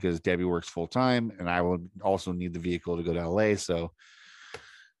 vehicles because Debbie works full time, and I will also need the vehicle to go to LA. So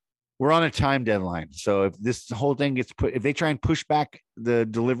we're on a time deadline. So if this whole thing gets if they try and push back the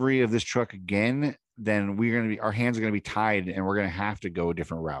delivery of this truck again, then our hands are going to be tied, and we're going to have to go a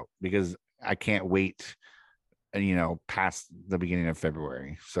different route, because I can't wait, past the beginning of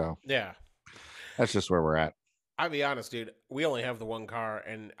February. So Yeah. that's just where we're at. I'll be honest, dude. We only have the one car,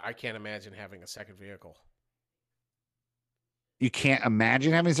 and I can't imagine having a second vehicle. You can't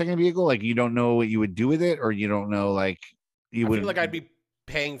imagine having a second vehicle? Like, you don't know what you would do with it, or you don't know, like, I feel like I'd be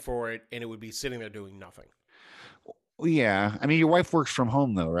paying for it, and it would be sitting there doing nothing. Yeah. I mean, your wife works from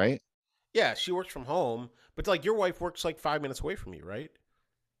home, though, right? Yeah, she works from home, but like your wife works like 5 minutes away from you, right?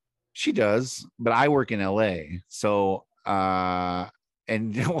 She does, but I work in LA. So, and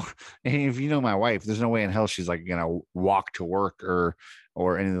if you know my wife, there's no way in hell she's like gonna walk to work or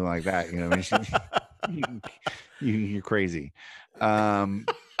anything like that. I mean, you're crazy.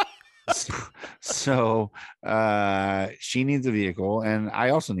 So she needs a vehicle, and I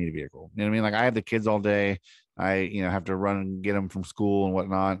also need a vehicle. You know what I mean? Like, I have the kids all day. I have to run and get them from school and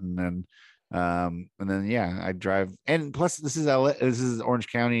whatnot, and then yeah, I drive. And plus, this is LA, this is Orange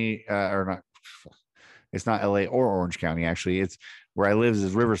County, or not. It's not LA or Orange County, actually. It's where I live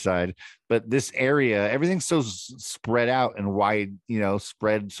is Riverside, but this area, everything's so spread out and wide,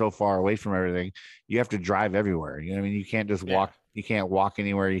 spread so far away from everything. You have to drive everywhere. You know what I mean? You can't just walk. You can't walk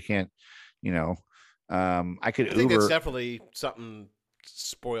anywhere. You can't, I could I think Uber. that's definitely something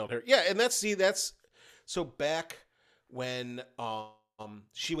spoiled her. Yeah. And that's so back when, my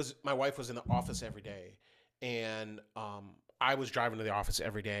wife was in the office every day, and, I was driving to the office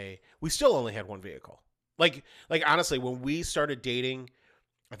every day. We still only had one vehicle. Like honestly, when we started dating,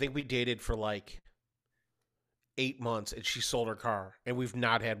 I think we dated for like 8 months, and she sold her car, and we've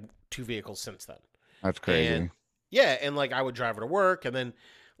not had two vehicles since then. That's crazy. And, yeah, and like I would drive her to work, and then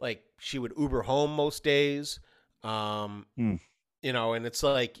like she would Uber home most days. And it's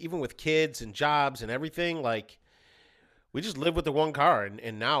like, even with kids and jobs and everything, like we just live with the one car,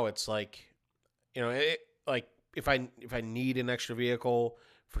 and now it's like, like if I need an extra vehicle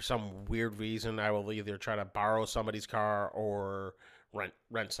for some weird reason, I will either try to borrow somebody's car or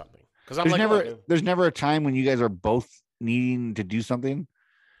rent something. Because there's never a time when you guys are both needing to do something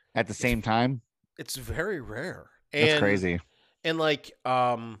at the same time. It's very rare. That's crazy. And like,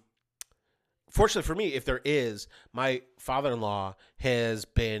 fortunately for me, if there is, my father-in-law has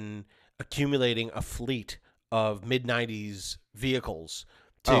been accumulating a fleet of mid-90s vehicles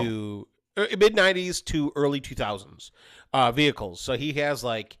to mid-90s to early 2000s vehicles. So he has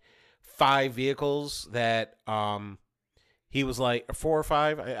like 5 vehicles that he was like 4 or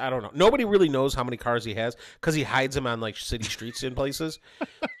 5. I don't know. Nobody really knows how many cars he has because he hides them on like city streets in places.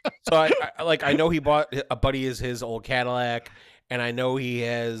 So I know he bought a buddy his old Cadillac, and I know he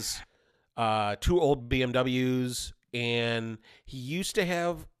has 2 old BMWs, and he used to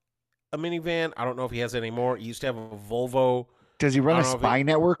have a minivan. I don't know if he has it anymore. He used to have a Volvo. Does he run a spy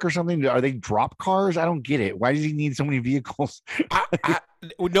network or something? Are they drop cars? I don't get it. Why does he need so many vehicles?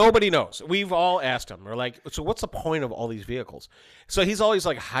 Nobody knows. We've all asked him. We're like, so what's the point of all these vehicles? So he's always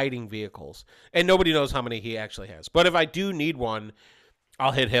like hiding vehicles, and nobody knows how many he actually has. But if I do need one,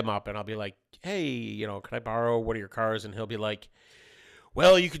 I'll hit him up and I'll be like, hey, can I borrow one of your cars? And he'll be like,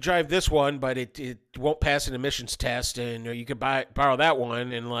 well, you could drive this one, but it won't pass an emissions test, and you could borrow that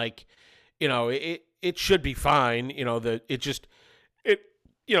one, and like, it should be fine. You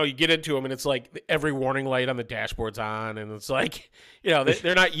get into them, and it's like every warning light on the dashboard's on, and it's like,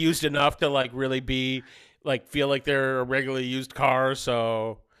 they're not used enough to like really be like feel like they're a regularly used car.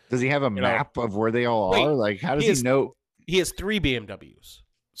 So does he have a map of where they all are? Like, how does he know? He has 3 BMWs.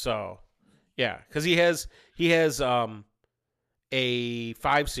 So yeah, because he has a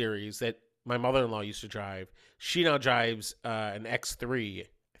 5 Series that my mother-in-law used to drive. She now drives an X3. I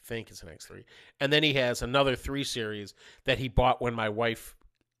think it's an X3. And then he has another 3 Series that he bought when my wife,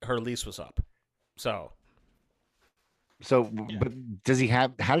 her lease was up. So, yeah. But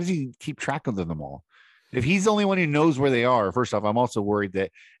how does he keep track of them all? If he's the only one who knows where they are, first off, I'm also worried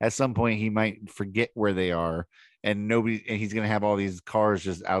that at some point he might forget where they are, and he's going to have all these cars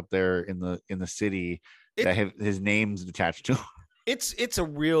just out there in the city that have his name's attached to. It's a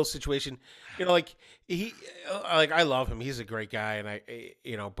real situation, like I love him. He's a great guy, and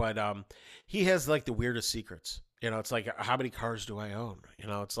but he has like the weirdest secrets. It's like, how many cars do I own?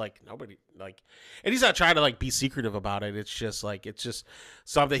 It's like nobody and he's not trying to like be secretive about it. It's just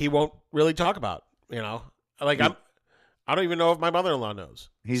something he won't really talk about. I don't even know if my mother-in-law knows.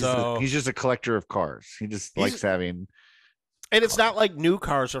 He's just a collector of cars. He just likes having. And it's not like new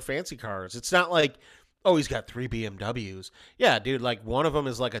cars or fancy cars. It's not like Oh, he's got 3 BMWs. Yeah, dude, like one of them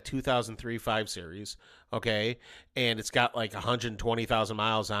is like a 2003 5 Series, okay? And it's got like 120,000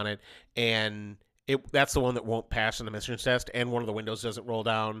 miles on it, and that's the one that won't pass in the emissions test, and one of the windows doesn't roll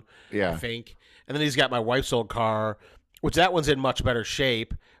down, I think. And then he's got my wife's old car, which that one's in much better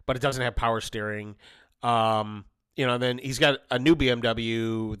shape, but it doesn't have power steering. And then he's got a new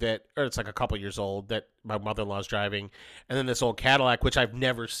BMW or it's like a couple years old that my mother-in-law's driving, and then this old Cadillac, which I've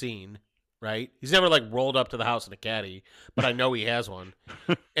never seen. Right? He's never like rolled up to the house in a caddy, but I know he has one.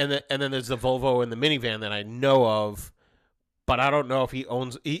 And then there's the Volvo and the minivan that I know of, but I don't know if he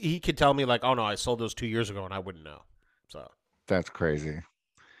owns. He could tell me like, oh no, I sold those 2 years ago, and I wouldn't know. So that's crazy.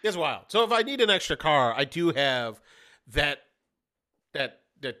 It's wild. So if I need an extra car, I do have that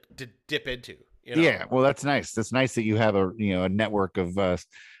to dip into. Yeah, well, that's nice. That's nice that you have a network of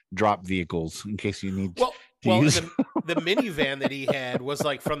drop vehicles in case you need. Well, the minivan that he had was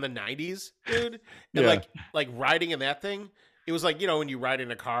like from the 90s, dude. And like riding in that thing, it was like, when you ride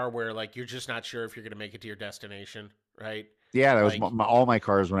in a car where like you're just not sure if you're going to make it to your destination, right? Yeah, that was all my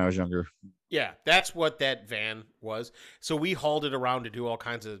cars when I was younger. Yeah, that's what that van was. So we hauled it around to do all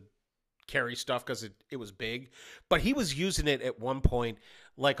kinds of carry stuff because it was big. But he was using it at one point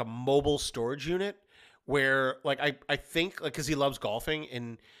like a mobile storage unit where like I think like because he loves golfing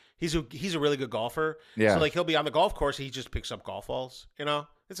and he's a really good golfer. Yeah. So like he'll be on the golf course, he just picks up golf balls.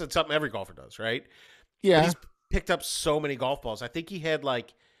 It's something every golfer does, right? Yeah. But he's picked up so many golf balls. I think he had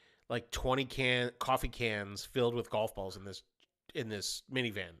like 20 coffee cans filled with golf balls in this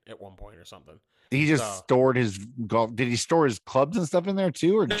minivan at one point or something. He just stored his golf. Did he store his clubs and stuff in there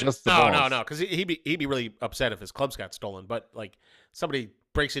too, or just the balls? No, because he'd be really upset if his clubs got stolen. But like somebody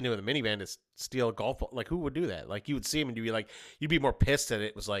breaks into the minivan to steal a golf ball, like who would do that? Like you would see him and you'd be more pissed that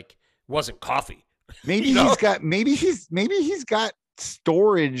it wasn't coffee. Maybe he's got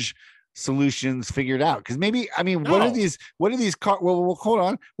storage solutions figured out. Because what are these cars? Well, hold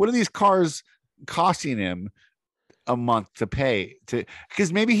on. What are these cars costing him a month to pay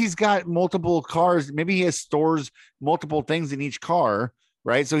because maybe he's got multiple cars, maybe he stores multiple things in each car,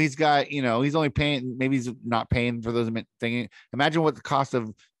 right? So he's got, he's only paying, maybe he's not paying for those things. Imagine what the cost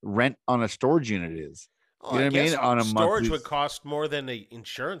of rent on a storage unit is. You know what I mean? On a storage would cost more than the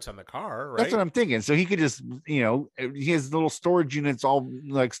insurance on the car, right? That's what I'm thinking. So he could just, he has little storage units all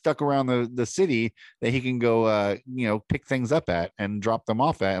like stuck around the city that he can go, pick things up at and drop them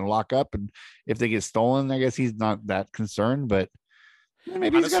off at and lock up. And if they get stolen, I guess he's not that concerned. But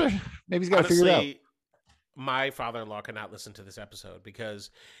maybe he's got to figure it out. My father-in-law cannot listen to this episode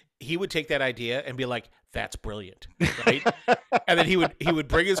because he would take that idea and be like, "That's brilliant," right? And then he would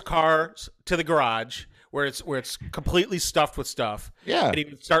bring his cars to the garage where it's completely stuffed with stuff. Yeah. And he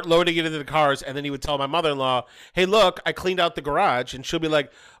would start loading it into the cars, and then he would tell my mother-in-law, "Hey, look, I cleaned out the garage," and she'll be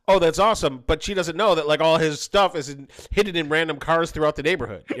like, "Oh, that's awesome," but she doesn't know that like all his stuff is hidden in random cars throughout the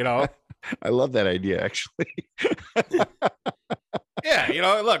neighborhood. I love that idea, actually.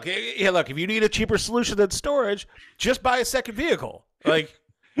 Yeah, look, if you need a cheaper solution than storage, just buy a second vehicle. Like,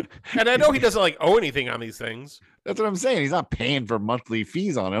 and I know he doesn't like owe anything on these things. That's what I'm saying. He's not paying for monthly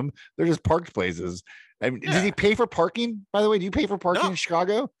fees on them. They're just parked places. Does he pay for parking? By the way, do you pay for parking in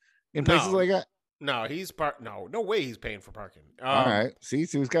Chicago in places like that? No, no way he's paying for parking. All right. See,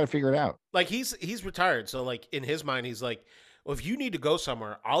 so he's got to figure it out. Like he's retired. So like in his mind, he's like, well, if you need to go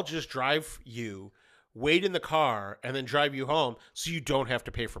somewhere, I'll just drive you, wait in the car, and then drive you home so you don't have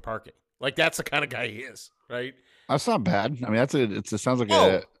to pay for parking. Like that's the kind of guy he is, right? That's not bad. I mean, that sounds like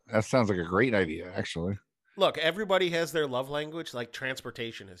a great idea, actually. Look, everybody has their love language. Like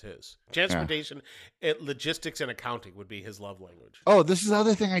transportation is his. Transportation, logistics and accounting would be his love language. Oh, this is the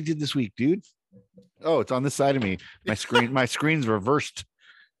other thing I did this week, dude. Oh, it's on this side of me. My screen's reversed.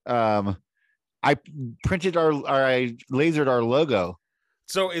 I printed I lasered our logo.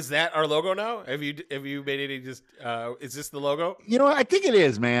 So is that our logo now? Have you made any is this the logo? You know what? I think it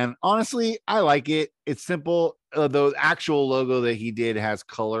is, man. Honestly, I like it. It's simple. The actual logo that he did has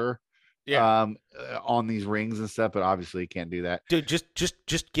color. Yeah. On these rings and stuff, but obviously can't do that. Dude,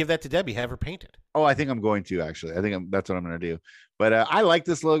 just give that to Debbie. Have her paint it. Oh, I think I'm going to actually. I think that's what I'm going to do. But I like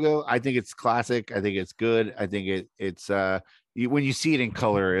this logo. I think it's classic. I think it's good. I think it's when you see it in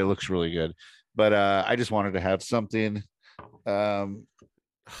color, it looks really good. But I just wanted to have something. Now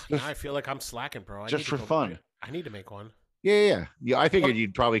I feel like I'm slacking, bro. Just for fun. I need to make one. Yeah. I figured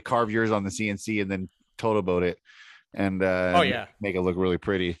you'd probably carve yours on the CNC and then Toto boat it, and make it look really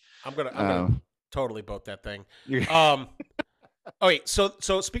pretty. I'm gonna totally boat that thing.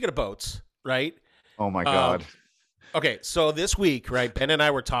 So speaking of boats, right? Oh my God. Okay, so this week, right? Ben and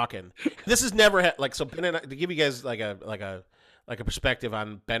I were talking. This has never had so Ben and I, to give you guys like a like a perspective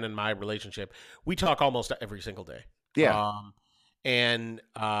on Ben and my relationship. We talk almost every single day. Yeah. And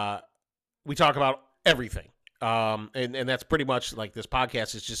we talk about everything. And that's pretty much like this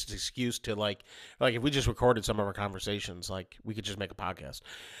podcast is just an excuse to like if we just recorded some of our conversations, like we could just make a podcast.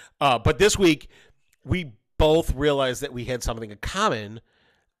 But this week we both realized that we had something in common,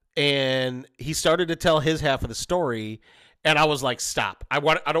 and he started to tell his half of the story. And I was like, stop. I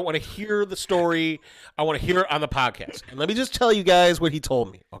don't want to hear the story. I want to hear it on the podcast. And let me just tell you guys what he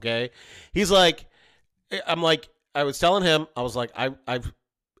told me, okay? He's like, I was telling him, I was like, I've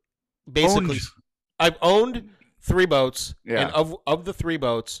basically I've owned 3 boats, and of the 3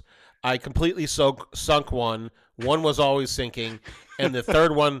 boats, I completely sunk one. One was always sinking, and the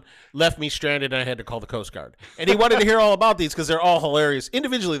third one left me stranded, and I had to call the Coast Guard. And he wanted to hear all about these because they're all hilarious.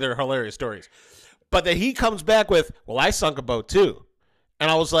 Individually, they're hilarious stories. But then he comes back with, well, I sunk a boat too.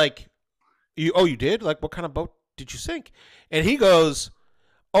 And I was like, you did? Like, what kind of boat did you sink? And he goes,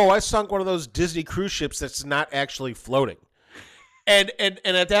 oh, I sunk one of those Disney cruise ships that's not actually floating. And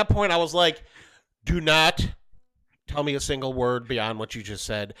at that point, I was like, do not tell me a single word beyond what you just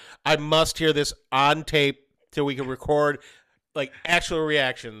said. I must hear this on tape so we can record like actual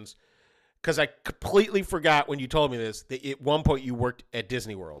reactions. Because I completely forgot when you told me this that at one point you worked at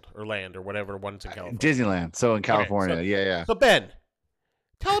Disney World or Land or whatever one's in California. Disneyland. So in California. Okay, Yeah. So Ben,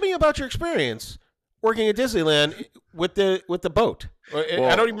 tell me about your experience working at Disneyland with the boat.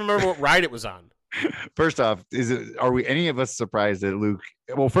 I don't even remember what ride it was on. First off, are we any of us surprised that Luke?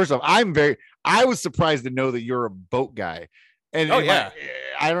 Well, first off, I was surprised to know that you're a boat guy. And I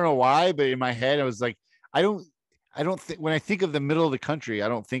don't know why, but in my head I was like, I don't think when I think of the middle of the country, I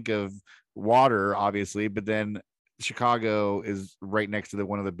don't think of water, obviously, but then Chicago is right next to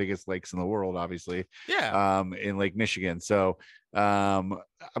one of the biggest lakes in the world, obviously. Yeah. In Lake Michigan. So, but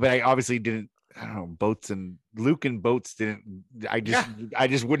I obviously didn't. I don't know, boats and Luke and boats didn't. I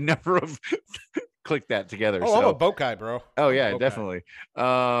just would never have clicked that together. Oh, I'm a boat guy, bro. Oh yeah, definitely.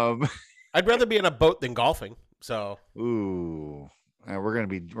 I'd rather be in a boat than golfing. So. Ooh. We're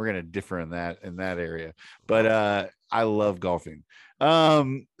gonna differ in that area, but I love golfing.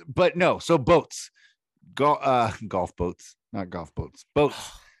 But no, so boats, golf boats, not golf boats,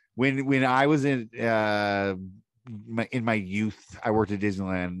 boats. When I was in my youth, I worked at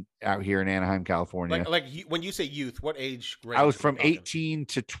Disneyland out here in Anaheim, California. Like when you say youth, what age range? I was from 18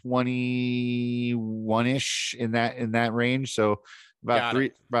 to 21 ish in that range. So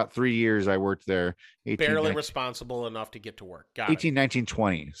about 3 years I worked there. 18, barely 19, responsible enough to get to work. 18, 19,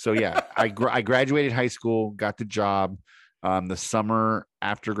 20. So yeah, I graduated high school, got the job the summer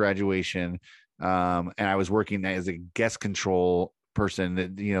after graduation. And I was working as a guest control person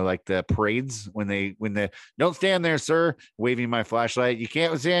that, like the parades when the don't stand there, sir, waving my flashlight. You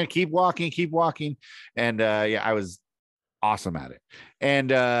can't stand, keep walking. And I was awesome at it. And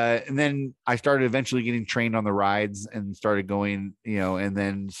then I started eventually getting trained on the rides and started going, and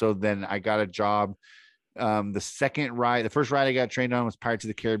then I got a job. The first ride I got trained on was Pirates of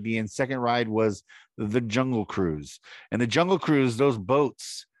the Caribbean. Second ride was the Jungle Cruise. And the Jungle Cruise, those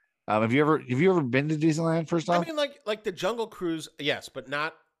boats, have you ever been to Disneyland? First off, I mean, like the Jungle Cruise, yes, but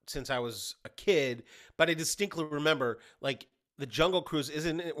not since I was a kid. But I distinctly remember, like, the Jungle Cruise,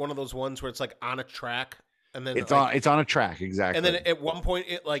 isn't it one of those ones where it's like on a track, and then it's on a track, exactly. And then at one point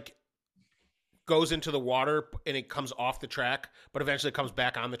it like goes into the water and it comes off the track, but eventually comes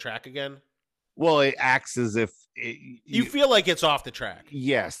back on the track again. Well, it acts as if you feel like it's off the track.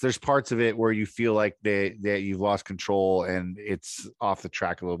 Yes, there's parts of it where you feel like that you've lost control and it's off the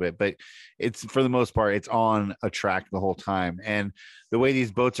track a little bit, but it's, for the most part, it's on a track the whole time. And the way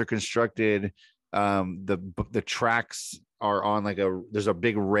these boats are constructed, the tracks are on there's a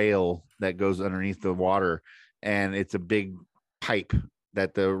big rail that goes underneath the water, and it's a big pipe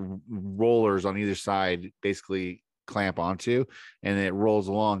that the rollers on either side basically clamp onto, and it rolls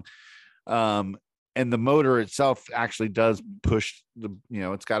along. And the motor itself actually does push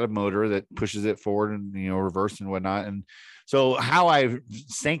it's got a motor that pushes it forward and, reverse and whatnot. And so how I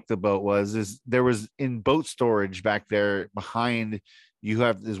sank the boat is there was in boat storage back there behind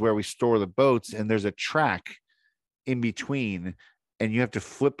is where we store the boats. And there's a track in between, and you have to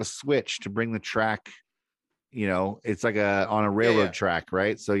flip a switch to bring the track. It's like on a railroad track,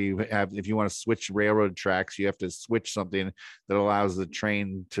 right? So if you want to switch railroad tracks, you have to switch something that allows the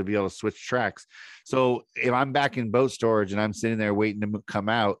train to be able to switch tracks. So if I'm back in boat storage and I'm sitting there waiting to come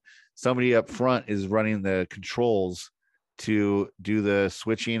out, somebody up front is running the controls to do the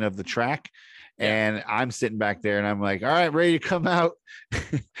switching of the track. And I'm sitting back there and I'm like, all right, ready to come out.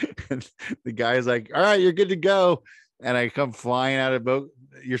 And the guy's like, all right, you're good to go. And I come flying out of boat.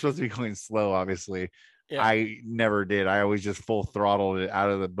 You're supposed to be going slow, obviously. Yeah. I never did. I always just full throttled it out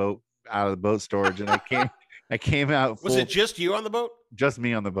of the boat storage, and I came out full. Was it just you on the boat? Just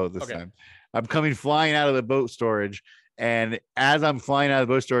me on the boat this Okay. time. I'm coming flying out of the boat storage, and as I'm flying out of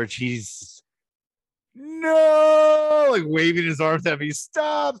the boat storage, he's no, like waving his arms at me.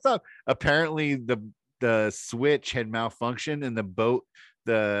 Stop! Apparently, the switch had malfunctioned, and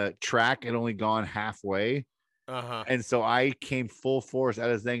the track had only gone halfway. And so I came full force out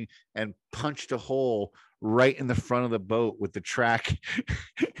of this thing and punched a hole right in the front of the boat with the track.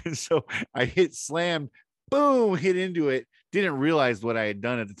 And so I hit slam, boom, hit into it. Didn't realize what I had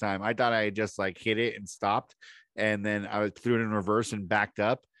done at the time. I thought I had just like hit it and stopped. And then I threw it in reverse and backed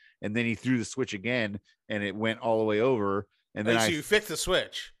up. And then he threw the switch again and it went all the way over. And then so you fixed the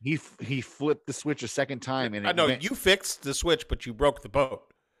switch. He flipped the switch a second time. And I know you fixed the switch, but you broke the boat.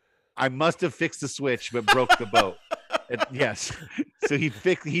 I must have fixed the switch, but broke the boat. Yes. So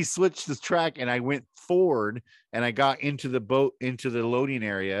he switched the track and I went forward and I got into the boat, into the loading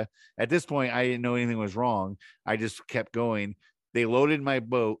area. At this point, I didn't know anything was wrong. I just kept going. They loaded my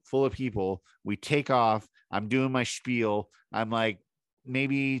boat full of people. We take off. I'm doing my spiel. I'm like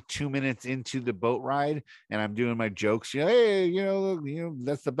maybe 2 minutes into the boat ride and I'm doing my jokes. Hey,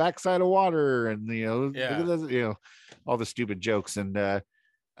 that's the backside of water. And, look at this, all the stupid jokes. And,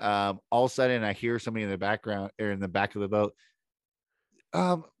 all of a sudden I hear somebody in the background or in the back of the boat.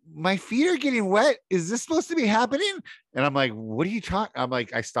 My feet are getting wet. Is this supposed to be happening? And I'm like, what are you talking? I'm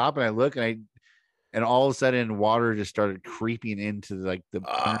like, I stop and I look and all of a sudden water just started creeping into like the,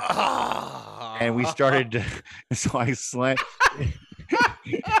 and we started to, so I slammed.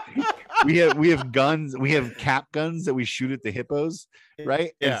 we have guns. We have cap guns that we shoot at the hippos.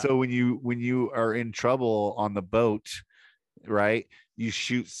 Right. Yeah. And so when you are in trouble on the boat, right, you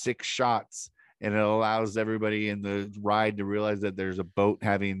shoot 6 shots and it allows everybody in the ride to realize that there's a boat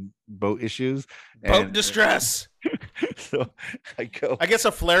having boat issues, boat distress. So I guess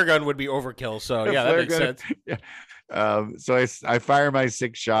a flare gun would be overkill. So yeah, that makes sense. Yeah. So I fire my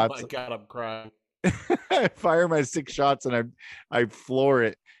 6 shots. Oh my God, I'm crying. I fire my 6 shots and I floor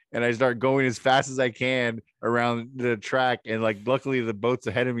it and I start going as fast as I can around the track. And like, luckily the boats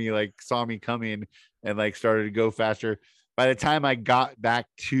ahead of me, like saw me coming and like started to go faster. By the time I got back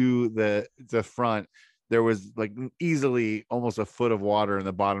to the front, there was like easily almost a foot of water in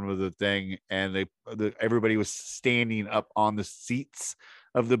the bottom of the thing. And everybody was standing up on the seats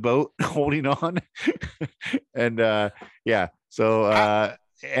of the boat holding on. And yeah. So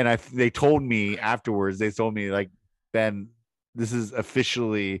they told me afterwards, like, Ben, this is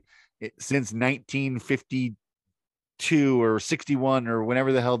officially since 1952 or 61 or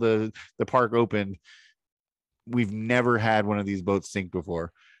whenever the hell the park opened, we've never had one of these boats sink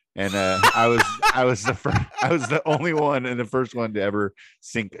before. And I was the only one and the first one to ever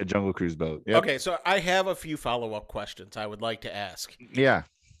sink a Jungle Cruise boat. Yep. Okay, so I have a few follow-up questions I would like to ask. Yeah.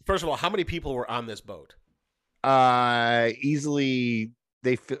 First of all, how many people were on this boat? Easily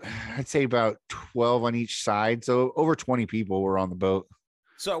I'd say about 12 on each side. So over 20 people were on the boat.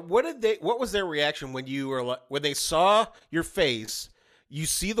 So what was their reaction when when they saw your face, you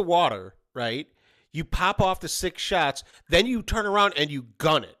see the water, right? You pop off the 6 shots, then you turn around and you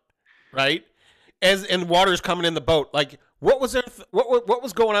gun it, right? And water's coming in the boat. Like, what was what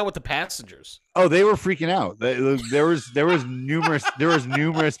was going on with the passengers? Oh, they were freaking out. There was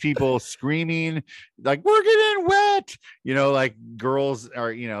numerous people screaming like, "We're getting wet!" Like girls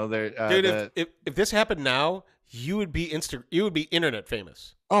are. Dude, if this happened now, you would be internet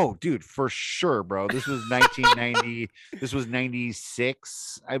famous. Oh, dude, for sure, bro. This was 1990. This was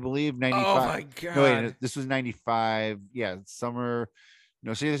 96, I believe. 95. Oh my God. No, wait, this was 95. Yeah, summer.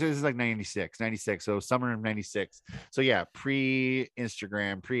 No, see, this is like 96. So summer of 96. So yeah,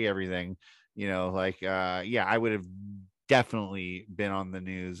 pre-Instagram, pre-everything. Yeah, I would have definitely been on the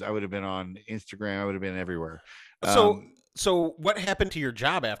news. I would have been on Instagram. I would have been everywhere. So what happened to your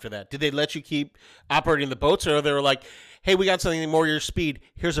job after that? Did they let you keep operating the boats, or they were like, "Hey, we got something more your speed.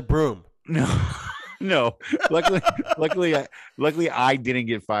 Here's a broom." No. Luckily, I didn't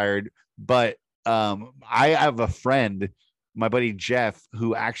get fired. But I have a friend, my buddy Jeff,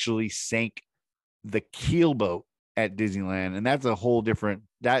 who actually sank the keel boat at Disneyland, and that's a whole different.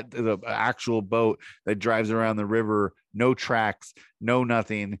 That is an actual boat that drives around the river, no tracks, no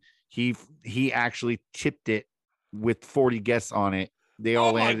nothing. He actually tipped it with 40 guests on it. They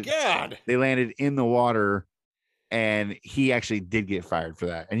all landed. Oh my God! They landed in the water, and he actually did get fired for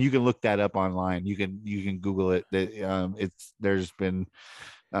that. And you can look that up online. You can Google it. There's been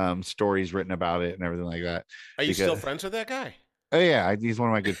stories written about it and everything like that. Are you still friends with that guy? Oh yeah, he's one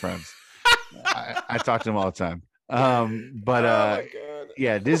of my good friends. I talk to him all the time. But oh my God.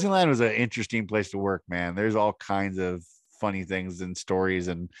 yeah, Disneyland was an interesting place to work, man. There's all kinds of funny things and stories,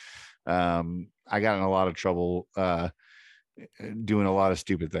 and I got in a lot of trouble doing a lot of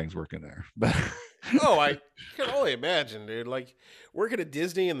stupid things working there. But Oh, I can only imagine, dude. Like working at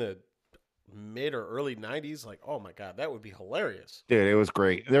Disney in the mid or early '90s. Like, oh my god, that would be hilarious. dude, it was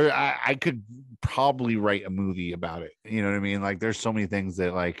great. There, I could probably write a movie about it. You know what I mean? Like, there's so many things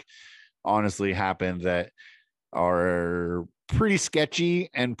that like honestly happened that are pretty sketchy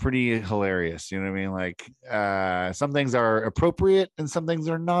and pretty hilarious. You know what I mean? Like, some things are appropriate and some things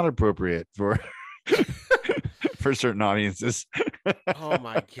are not appropriate for for certain audiences. Oh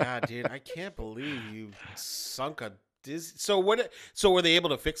my god, dude! I can't believe you sunk a Disney. So what? So were they able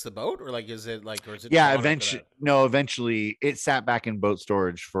to fix the boat, or like is it like, or is it? Yeah, gone after eventually, that? no, eventually it sat back in boat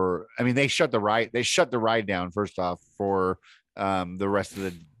storage for, I mean, they shut the ride down first off for the rest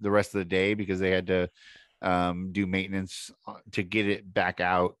of the day, because they had to do maintenance to get it back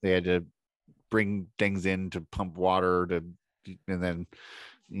out. They had to bring things in to pump water to, and then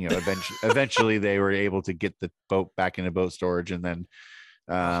eventually they were able to get the boat back into boat storage, and then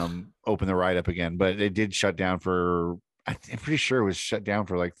open the ride up again. But it did shut down for, I'm pretty sure it was shut down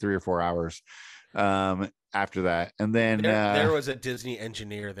for like 3 or 4 hours after that. And then There was a Disney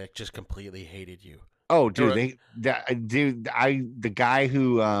engineer that just completely hated you. oh, There dude, the guy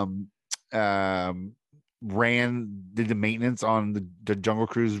who did the maintenance on the Jungle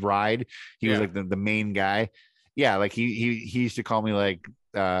Cruise ride. He was Yeah. like the main guy. Yeah, like he used to call me like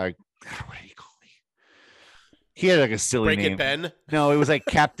what do you call me? He had like a silly Break name. it, Ben. No, it was like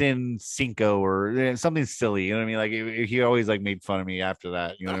Captain Cinco or something silly. You know what I mean? Like he always like made fun of me after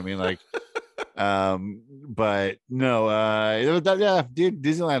that. You know what I mean? Like, but no, it was yeah, dude,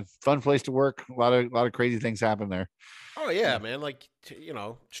 Disneyland, fun place to work. A lot of crazy things happen there. Oh yeah, man. Like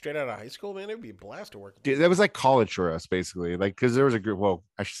straight out of high school, man, it'd be a blast to work. Dude, that was like college for us, basically. Like, because there was a group. Well,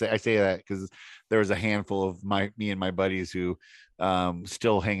 I say that because there was a handful of me and my buddies who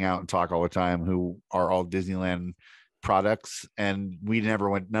still hang out and talk all the time, who are all Disneyland products, and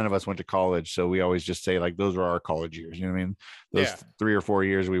none of us went to college, so we always just say like those were our college years. You know what I mean? Those Yeah. 3 or 4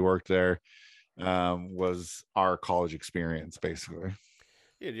 years we worked there was our college experience, basically.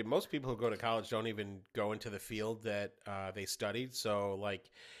 Yeah, dude, most people who go to college don't even go into the field that they studied. So, like,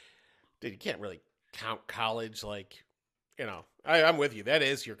 dude, you can't really count college. Like, I'm with you. That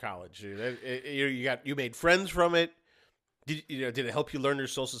is your college. Dude. You made friends from it. Did it help you learn your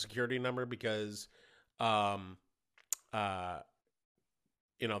social security number? Because, Your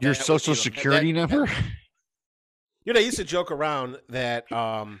social security number? I used to joke around that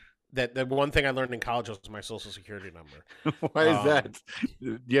that the one thing I learned in college was my social security number. Why is that?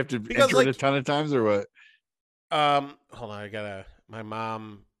 Do you have to because, enter it a like- ton of times or what? Hold on, my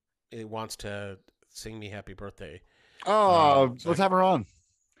mom wants to sing me happy birthday. Oh, sorry. let's have her on.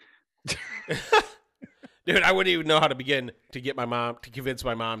 Dude, I wouldn't even know how to begin to convince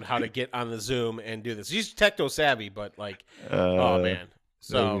my mom how to get on the Zoom and do this. She's techno savvy, but like, oh man.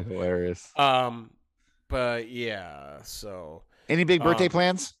 So that'd be hilarious. but yeah, so Any big birthday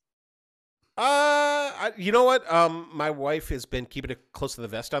plans? you know what? My wife has been keeping it close to the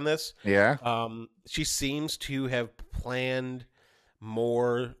vest on this. Yeah. She seems to have planned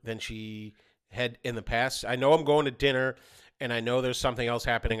more than she had in the past. I know I'm going to dinner, and I know there's something else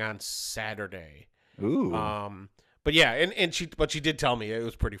happening on Saturday. Ooh. But yeah, and she did tell me it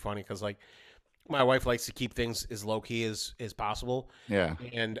was pretty funny because like my wife likes to keep things as low key as possible. Yeah.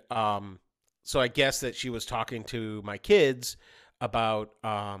 And so I guess that she was talking to my kids about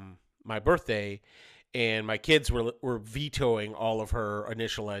my birthday, and my kids were vetoing all of her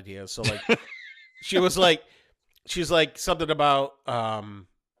initial ideas. So like she's like something about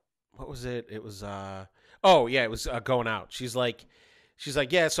what was it? It was it was going out. She's like,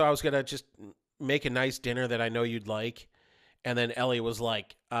 yeah, so I was gonna just make a nice dinner that I know you'd like. And then Ellie was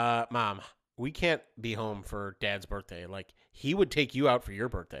like, Mom, we can't be home for Dad's birthday. Like, he would take you out for your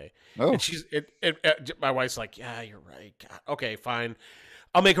birthday. Oh. And my wife's like, yeah, you're right. God. Okay, fine.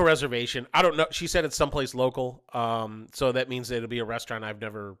 I'll make a reservation. I don't know. She said it's someplace local. So that means that it'll be a restaurant I've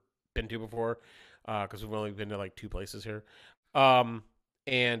never been to before. Because we've only been to like 2 places here. And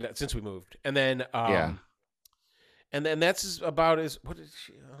since we moved. And then, Yeah. And then that's about what did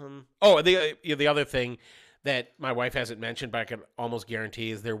she? The other thing that my wife hasn't mentioned, but I can almost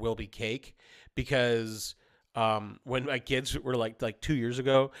guarantee is there will be cake, because when my kids were like 2 years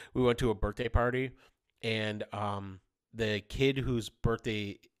ago, we went to a birthday party, and the kid whose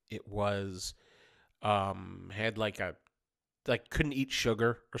birthday it was had couldn't eat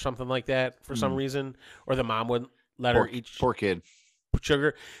sugar or something like that for some reason, or the mom wouldn't let her eat Poor kid.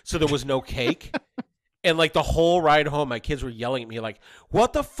 sugar, so there was no cake. And like the whole ride home, my kids were yelling at me like,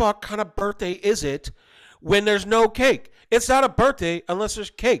 "What the fuck kind of birthday is it when there's no cake? It's not a birthday unless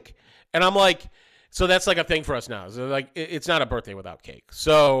there's cake." And I'm like, so that's like a thing for us now. So like, it's not a birthday without cake.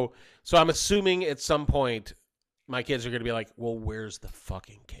 So I'm assuming at some point my kids are gonna be like, "Well, where's the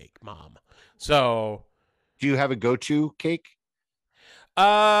fucking cake, Mom?" So, Do you have a go-to cake?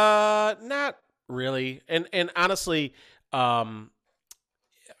 not really. And honestly, I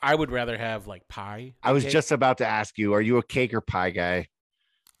would rather have like pie. I than was cake. just about to ask you, are you a cake or pie guy?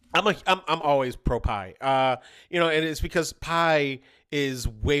 I'm always pro pie. And it's because pie is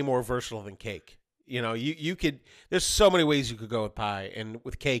way more versatile than cake. You could there's so many ways you could go with pie, and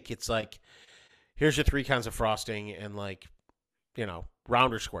with cake it's like here's your three kinds of frosting and like,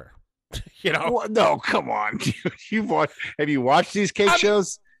 round or square. No, come on. Have you watched these cake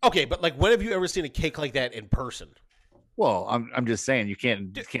shows? Okay, but like when have you ever seen a cake like that in person? Well, I'm just saying you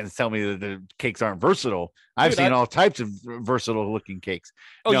can't tell me that the cakes aren't versatile. I've Dude, seen all types of versatile looking cakes.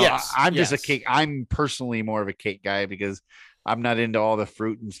 Oh, No, yes, I'm just a yes. cake. I'm personally more of a cake guy because I'm not into all the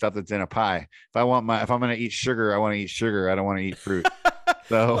fruit and stuff that's in a pie. If I'm going to eat sugar, I want to eat sugar. I don't want to eat fruit.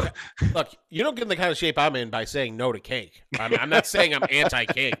 So Look, you don't get in the kind of shape I'm in by saying no to cake. I'm not saying I'm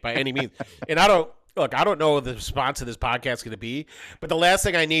anti-cake by any means. And I don't know what the response to this podcast is going to be, but the last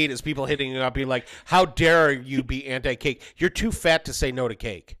thing I need is people hitting me up being like, how dare you be anti-cake? You're too fat to say no to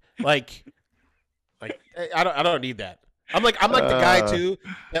cake. Like I don't need that. I'm like the guy too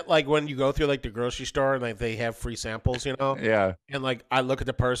that like when you go through like the grocery store and like they have free samples, yeah. and like I look at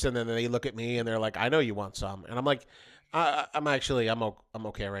the person and then they look at me and they're like, I know you want some, and I'm like, I'm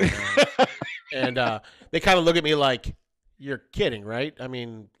okay right now, and they kind of look at me like, you're kidding, right? I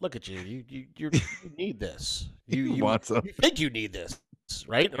mean, look at you, you need this, you want some. you think you need this,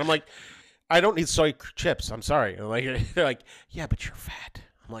 right? And I'm like, I don't need soy chips. I'm sorry. And like they're like, yeah, but you're fat.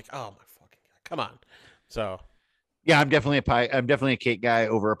 I'm like, oh my fucking god, come on. So. Yeah, I'm definitely a cake guy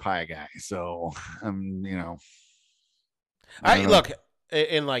over a pie guy. So Look,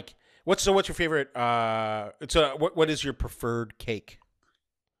 and like, what's your favorite? What is your preferred cake?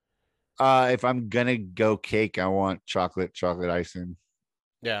 If I'm gonna go cake, I want chocolate icing.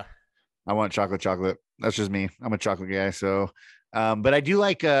 Yeah, I want chocolate. That's just me. I'm a chocolate guy. So, but I do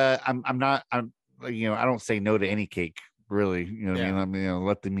like. I don't say no to any cake. Really, what I mean,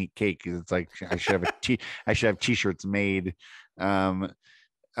 let them eat cake. It's like I should have t-shirts made. and like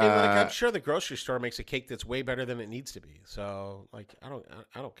I'm sure the grocery store makes a cake that's way better than it needs to be. So like I don't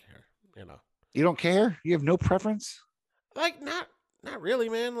care. You don't care? You have no preference? Like not really,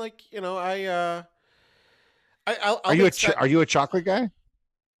 man. Like I'll Are you a chocolate guy?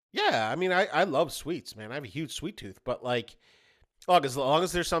 Yeah, I mean I love sweets, man. I have a huge sweet tooth, but like, look, as long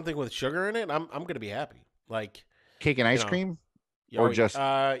as there's something with sugar in it, I'm gonna be happy. Like. Cake and ice cream, Or just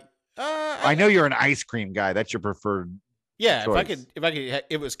I know you're an ice cream guy. That's your preferred. Yeah, choice. if if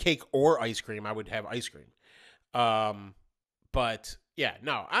it was cake or ice cream, I would have ice cream. But yeah,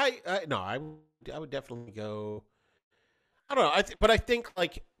 no, I would definitely go. I don't know. But I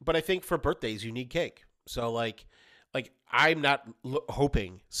think for birthdays you need cake. So like I'm not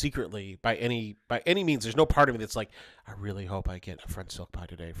hoping secretly by any means. There's no part of me that's like, I really hope I get a French silk pie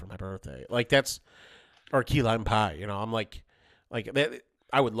today for my birthday. Like that's. Or key lime pie, I'm like that.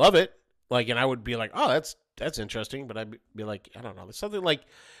 I would love it, and I would be like, oh, that's interesting. But I'd be like, I don't know, there's something like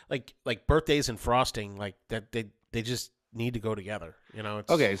birthdays and frosting, like that. They just need to go together,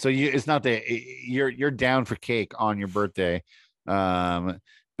 Okay, so it's not that you're down for cake on your birthday, but I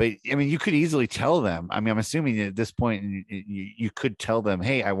mean, you could easily tell them. I mean, I'm assuming at this point you could tell them,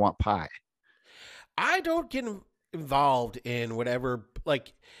 hey, I want pie. I don't get involved in whatever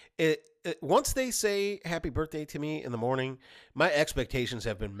it. Once they say happy birthday to me in the morning, my expectations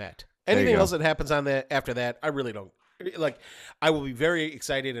have been met. Anything else that happens after that, I really don't like. I will be very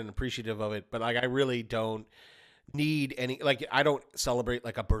excited and appreciative of it, but like I really don't need any. Like I don't celebrate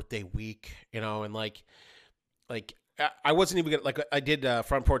like a birthday week, and like I wasn't even gonna I did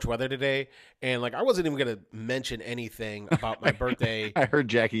front porch weather today, and like I wasn't even gonna mention anything about my birthday. I heard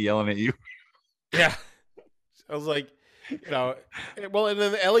Jackie yelling at you. Yeah, I was like. Well, and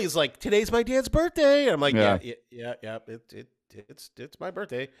then Ellie's like, today's my dad's birthday. And I'm like, yeah, it's my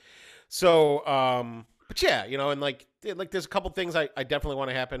birthday. So, but yeah, and like there's a couple things I definitely want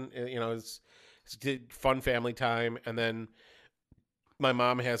to happen. It's fun family time. And then my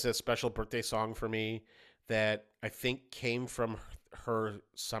mom has a special birthday song for me that I think came from her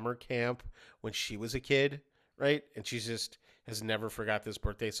summer camp when she was a kid. Right. And she just has never forgot this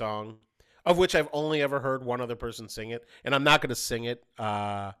birthday song. Of which I've only ever heard one other person sing it, and I'm not going to sing it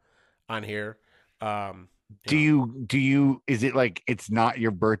on here. Do you? Is it like it's not your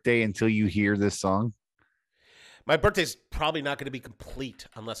birthday until you hear this song? my birthday's probably not going to be complete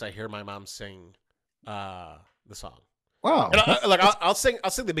unless I hear my mom sing the song. Wow. And I'll sing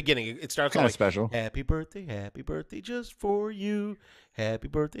the beginning. It starts Kind like of special. happy birthday just for you. Happy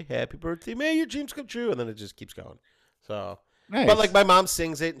birthday, may your dreams come true. And then it just keeps going. So, Nice. but like my mom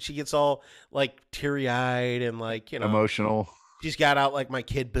sings it and she gets all like teary eyed and like, Emotional. she's got out like my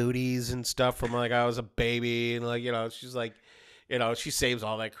kid booties and stuff from like I was a baby and like, she's like, she saves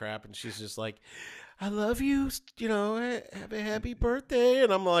all that crap and she's just like, I love you, have a happy birthday.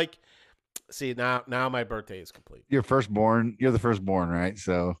 And I'm like, see, now my birthday is complete. You're the firstborn, right?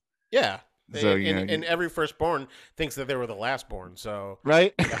 So Yeah. So, and every firstborn thinks that they were the lastborn. So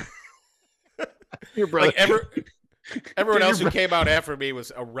right. Your brother. like everyone else who came out after me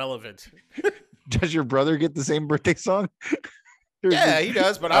was irrelevant. Does your brother get the same birthday song? Yeah, he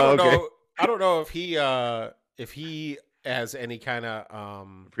does, but I don't okay. know. I don't know if he has any kind of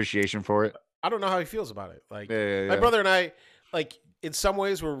appreciation for it. I don't know how he feels about it. Like Yeah. my brother and I, like in some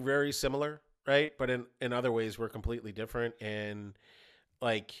ways we're very similar, right? But in other ways we're completely different. And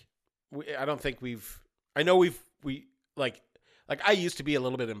like I don't think I know we like I used to be a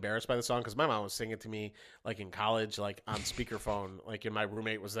little bit embarrassed by the song because my mom was singing it to me like in college, like on speakerphone, like and my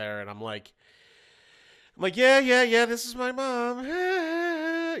roommate was there, and I'm like, yeah, this is my mom,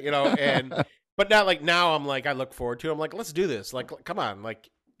 and but now like now I'm like I look forward to it. I'm like, let's do this. Like, come on, like,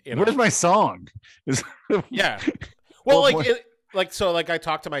 Where's my song? Yeah. Well, so I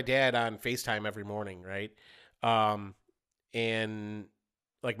talk to my dad on FaceTime every morning, right? And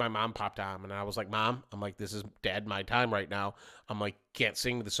like my mom popped on and I was like, Mom, I'm like, this is Dad, my time right now. I'm like, can't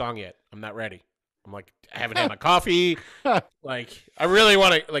sing the song yet. I'm not ready. I'm like, I haven't had my coffee. Like, I really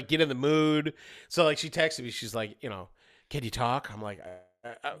want to like get in the mood. So like she texted me. She's like, can you talk? I'm like,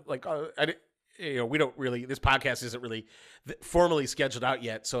 we don't really. This podcast isn't really formally scheduled out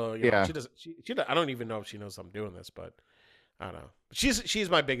yet. So yeah, she doesn't. She I don't even know if she knows I'm doing this, but I don't know. She's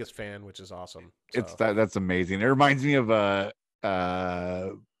my biggest fan, which is awesome. So. That's amazing. It reminds me of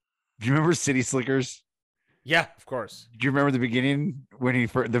do you remember City Slickers? Yeah, of course. Do you remember the beginning when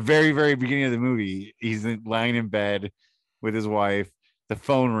the very, very beginning of the movie, he's lying in bed with his wife, the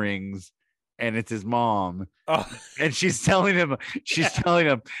phone rings and it's his mom. Oh. And she's telling him,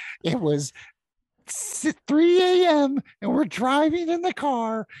 it was 3 a.m. and we're driving in the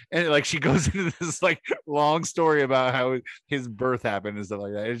car. And like, she goes into this like long story about how his birth happened and stuff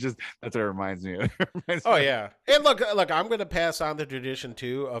like that. It's just, that's what it reminds me of. Yeah. And look, I'm going to pass on the tradition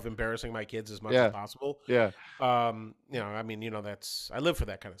too of embarrassing my kids as much as possible. Yeah. I mean, I live for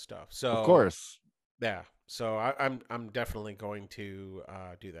that kind of stuff. So of course. Yeah. So I'm definitely going to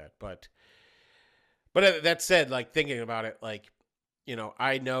do that. But that said, like thinking about it, like,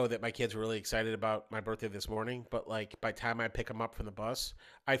 I know that my kids were really excited about my birthday this morning, but like by the time I pick them up from the bus,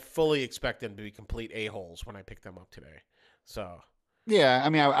 I fully expect them to be complete a-holes when I pick them up today. So yeah, I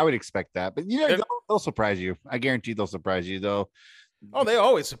mean, I would expect that, but they'll surprise you. I guarantee they'll surprise you, though. Oh, they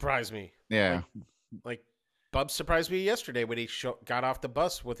always surprise me. Yeah, like Bub surprised me yesterday when he got off the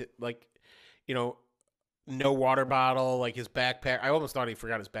bus with it, like, no water bottle, like his backpack. I almost thought he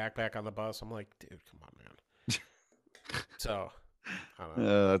forgot his backpack on the bus. I'm like, dude, come on, man. So.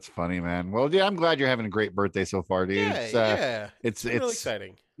 That's funny, man. Well, yeah, I'm glad you're having a great birthday so far, dude. It's really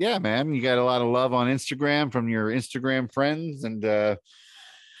exciting. Yeah, man. You got a lot of love on Instagram from your Instagram friends, and sounds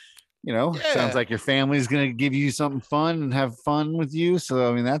like your family's gonna give you something fun and have fun with you.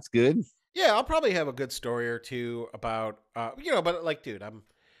 So I mean, that's good. Yeah, I'll probably have a good story or two about but like, dude, I'm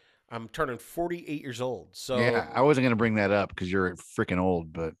turning 48 years old. So yeah, I wasn't gonna bring that up because you're freaking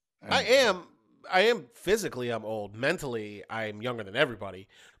old, but I am physically, I'm old. Mentally, I'm younger than everybody.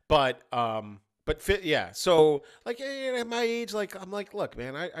 But yeah. So like at my age, like I'm like, look,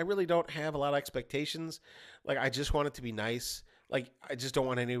 man, I really don't have a lot of expectations. Like I just want it to be nice. Like I just don't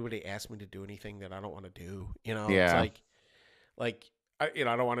want anybody to ask me to do anything that I don't want to do. Yeah. It's like I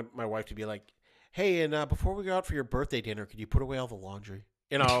don't want my wife to be like, hey, and before we go out for your birthday dinner, could you put away all the laundry?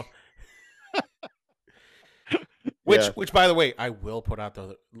 Which, by the way, I will put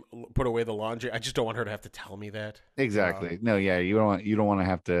away the laundry. I just don't want her to have to tell me that. Exactly. No, yeah, you don't want to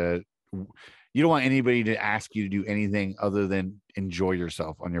have to. You don't want anybody to ask you to do anything other than enjoy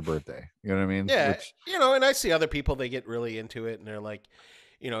yourself on your birthday. You know what I mean? Yeah. And I see other people, they get really into it, and they're like,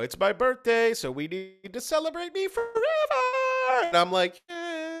 it's my birthday, so we need to celebrate me forever. And I'm like,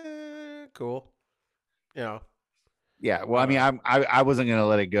 cool. Yeah. Well, I mean, I wasn't going to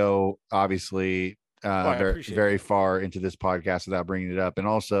let it go, obviously. Very far into this podcast without bringing it up. And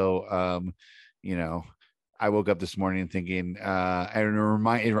also, I woke up this morning thinking, I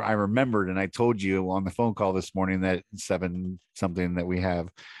remembered, and I told you on the phone call this morning that 7 something that we have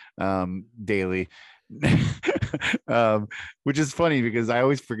daily, Which is funny because I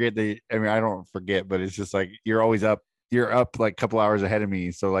always forget that. I mean, I don't forget, but it's just like you're up like a couple hours ahead of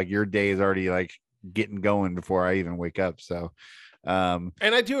me. So like your day is already like getting going before I even wake up. So, and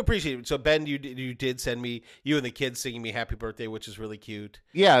I do appreciate it. So Ben, you did send me you and the kids singing me happy birthday, which is really cute.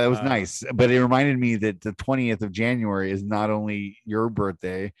 yeah, that was nice. But it reminded me that the 20th of January is not only your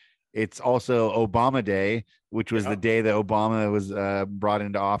birthday, it's also Obama Day, which was the day that Obama was brought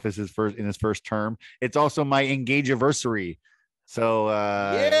into office in his first term. It's also my engage-iversary. So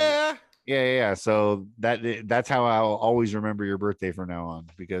yeah. So that's how I'll always remember your birthday from now on,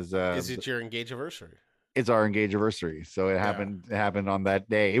 because is it your engage-iversary? It's our engage-iversary. So it happened on that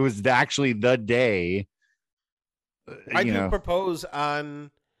day. It was actually the day. I do propose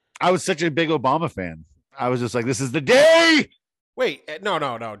on. I was such a big Obama fan. I was just like, this is the day. Wait,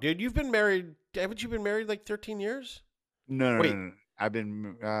 no, dude. You've been married. Haven't you been married like 13 years? No. I've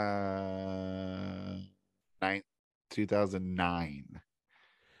been 2009.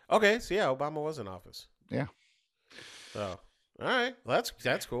 Okay, so yeah, Obama was in office. Yeah. So, all right, well,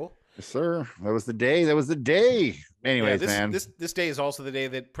 that's cool. Yes, sir. That was the day. Anyways, man. This day is also the day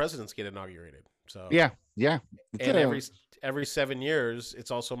that presidents get inaugurated. So yeah. And every 7 years,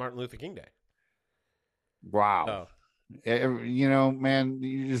 it's also Martin Luther King Day. Wow. So, man,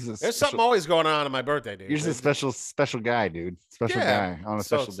 there's something always going on my birthday, dude. You're just a special guy, dude. Special guy on a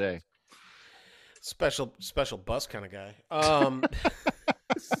special day. Special bus kind of guy.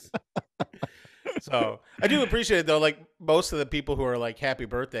 So I do appreciate it though. Like most of the people who are like happy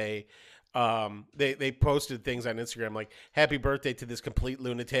birthday, they posted things on Instagram like happy birthday to this complete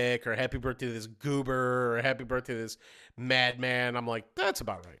lunatic, or happy birthday to this goober, or happy birthday to this madman. I'm like, that's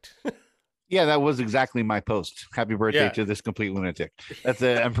about right. Yeah, that was exactly my post. Happy birthday to this complete lunatic.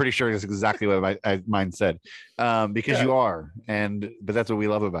 I'm pretty sure that's exactly what mine said. Because you are, but that's what we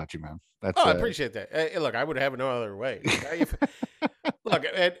love about you, man. I appreciate that. Hey, look, I would have it no other way. Look,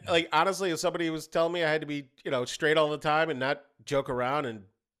 like honestly, if somebody was telling me I had to be, straight all the time and not joke around and,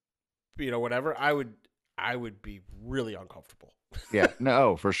 whatever, I would be really uncomfortable. Yeah,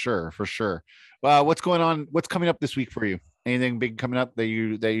 no, for sure. What's going on? What's coming up this week for you? Anything big coming up that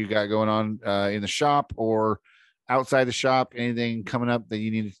you got going on in the shop or outside the shop? Anything coming up that you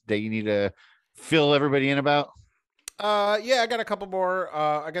need to fill everybody in about? Yeah, I got a couple more.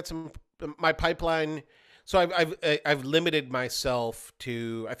 I got my pipeline. So I've limited myself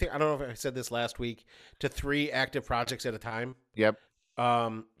to, I don't know if I said this last week, to 3 active projects at a time. Yep.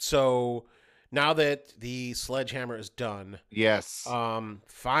 So now that the Sledgehammer is done, yes.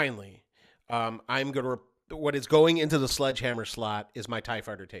 Finally, I'm going to, what is going into the Sledgehammer slot is my TIE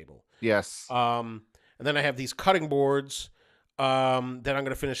Fighter table. Yes. And then I have these cutting boards, that I'm going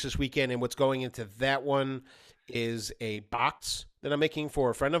to finish this weekend. And what's going into that one is a box that I'm making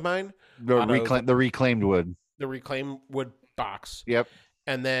for a friend of mine. The reclaimed wood. The reclaimed wood box. Yep.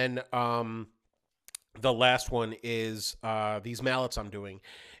 And then the last one is these mallets I'm doing.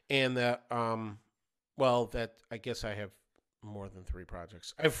 And that I guess I have more than 3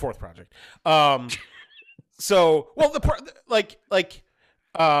 projects. I have a 4th project. So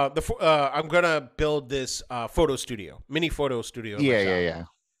I'm gonna build this mini photo studio. Yeah.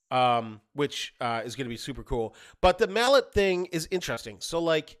 Which is going to be super cool. But the mallet thing is interesting.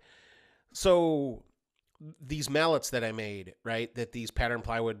 So these mallets that I made, right? That these pattern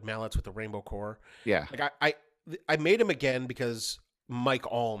plywood mallets with the rainbow core. Yeah. Like I made them again because Mike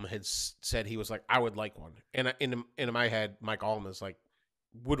Alm had said he was like, I would like one. And in my head, Mike Alm is like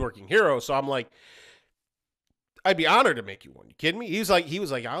woodworking hero. So I'm like, I'd be honored to make you one. You kidding me? He was like,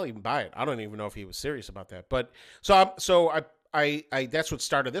 I'll even buy it. I don't even know if he was serious about that. But I that's what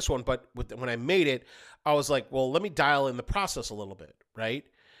started this one. But when I made it, I was like, well, let me dial in the process a little bit, right?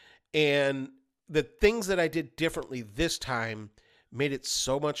 And the things that I did differently this time made it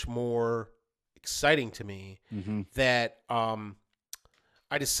so much more exciting to me that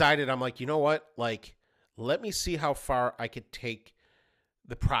I decided, I'm like, you know what? Like, let me see how far I could take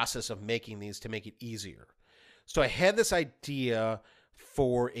the process of making these to make it easier. So I had this idea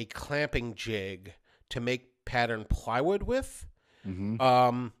for a clamping jig to make pattern plywood with,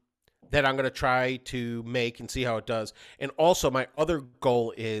 that I'm going to try to make and see how it does. And also my other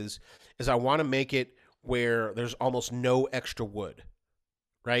goal is I want to make it where there's almost no extra wood,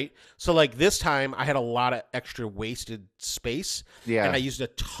 right? So like this time I had a lot of extra wasted space, and I used a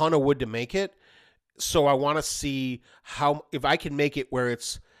ton of wood to make it. So I want to see if I can make it where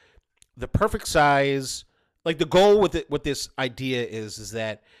it's the perfect size. Like the goal with this idea is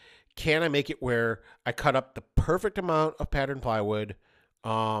that, can I make it where I cut up the perfect amount of pattern plywood,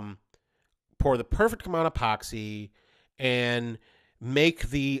 pour the perfect amount of epoxy, and make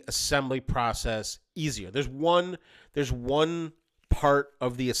the assembly process easier. There's one part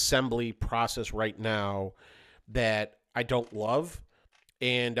of the assembly process right now that I don't love,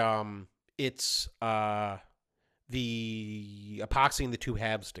 and it's the epoxying the two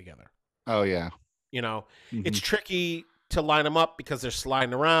halves together. Oh yeah. It's tricky to line them up because they're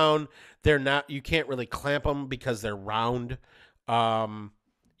sliding around. They're not. You can't really clamp them because they're round.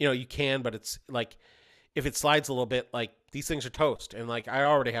 You can, but it's like if it slides a little bit, like these things are toast, and like I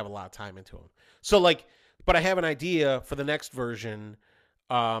already have a lot of time into them. So like, but I have an idea for the next version,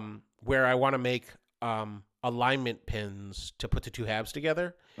 where I want to make alignment pins to put the two halves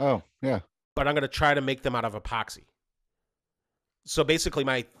together. Oh yeah. But I'm going to try to make them out of epoxy. So basically,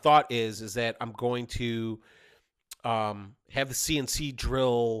 my thought is that I'm going to have the CNC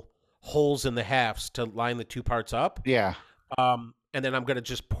drill holes in the halves to line the two parts up. Yeah. And then I'm going to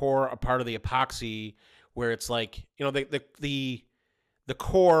just pour a part of the epoxy where it's like, the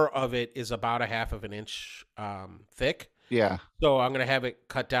core of it is about a half of an inch thick. Yeah. So I'm going to have it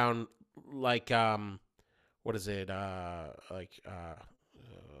cut down like, what is it?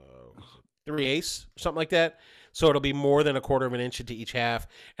 3/8, something like that. So it'll be more than a quarter of an inch into each half.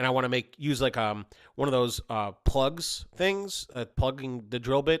 And I want to use like one of those plugs things, plugging the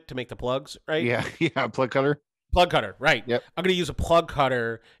drill bit to make the plugs, right? Yeah. Yeah. Plug cutter. Plug cutter, right. Yep. I'm going to use a plug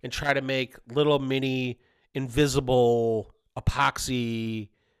cutter and try to make little mini invisible epoxy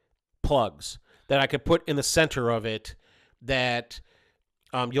plugs that I could put in the center of it that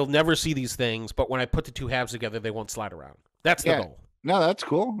you'll never see these things, but when I put the two halves together, they won't slide around. That's the goal. No, that's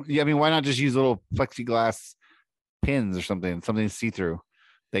cool. Yeah, I mean, why not just use little plexiglass pins or something see-through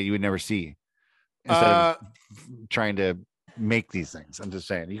that you would never see instead of trying to make these things? I'm just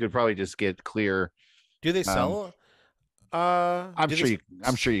saying, you could probably just get clear. Do they sell? I'm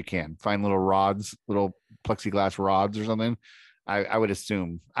sure you can find little rods, little plexiglass rods or something. I would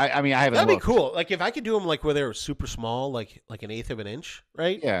assume. I mean, I haven't. That'd be cool. Like if I could do them like where they're super small, like an eighth of an inch,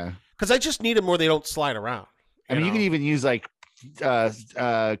 right? Yeah. Because I just need them where they don't slide around. I mean, you can even use like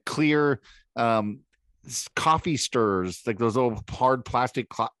clear coffee stirs, like those little hard plastic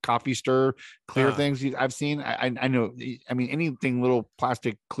coffee stir clear things I've seen. I know. I mean, anything little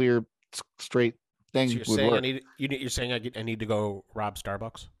plastic clear straight thing so would work. You're saying I need to go rob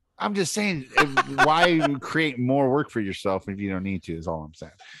Starbucks? I'm just saying, why create more work for yourself if you don't need to? Is all I'm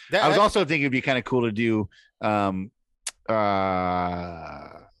saying. I was also thinking it'd be kind of cool to do. Well,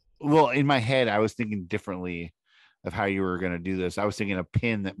 in my head, I was thinking differently of how you were going to do this. I was thinking a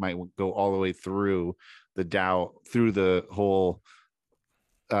pin that might go all the way through the dowel, through the whole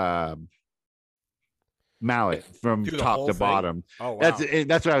mallet from top to bottom. Oh, wow.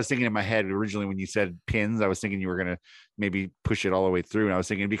 That's what I was thinking in my head originally when you said pins. I was thinking you were going to maybe push it all the way through, and I was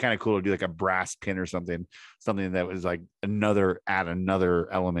thinking it'd be kind of cool to do like a brass pin or something that was like add another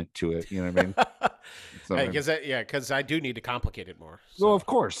element to it. You know what I mean? Because I do need to complicate it more. So. Well, of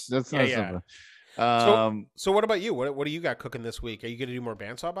course, that's not something. So what about you? What do you got cooking this week? Are you going to do more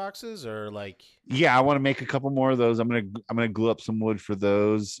bandsaw boxes or like? Yeah, I want to make a couple more of those. I'm gonna glue up some wood for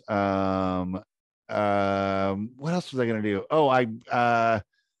those. What else was I gonna do? Oh, I've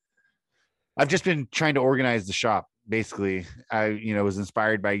just been trying to organize the shop. Basically, I was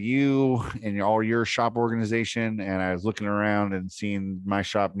inspired by you and all your shop organization, and I was looking around and seeing my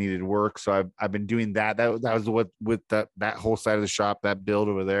shop needed work. So I've been doing that. That was what with that whole side of the shop, that build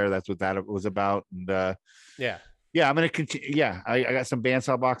over there. That's what that was about. And I'm gonna continue. Yeah, I got some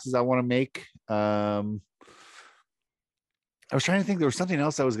bandsaw boxes I want to make. I was trying to think there was something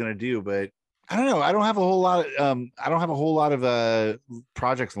else I was gonna do, but I don't know. I don't have a whole lot of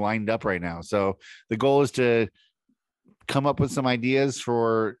projects lined up right now. So the goal is to come up with some ideas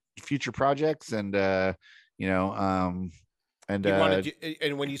for future projects, and and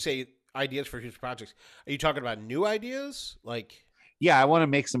when you say ideas for future projects, are you talking about new ideas? Like, yeah, I want to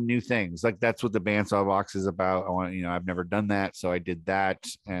make some new things. Like that's what the bandsaw box is about. I want, I've never done that, so I did that,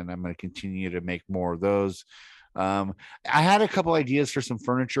 and I'm going to continue to make more of those. I had a couple ideas for some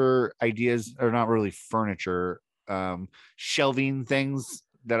furniture ideas, or not really furniture, shelving things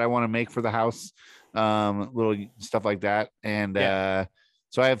that I want to make for the house, little stuff like that. And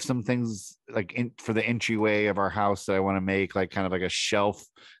so I have some things like for the entryway of our house that I want to make, like kind of like a shelf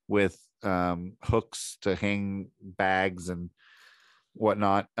with hooks to hang bags and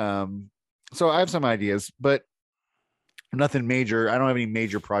whatnot. So I have some ideas, but nothing major. I don't have any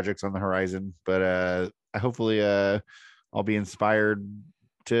major projects on the horizon, but hopefully I'll be inspired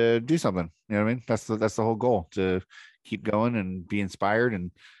to do something. You know what I mean? That's the whole goal, to keep going and be inspired and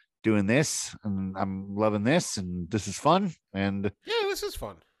doing this. And I'm loving this, and this is fun. And yeah, this is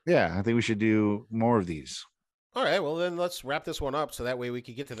fun. Yeah, I think we should do more of these. All right, well then let's wrap this one up so that way we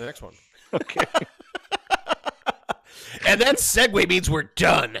can get to the next one. Okay. And that segue means we're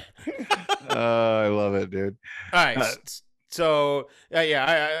done. I love it, dude. All right. So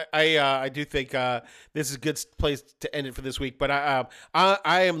I do think this is a good place to end it for this week. But I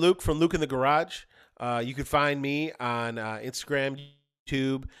am Luke from Luke in the Garage. You can find me on Instagram,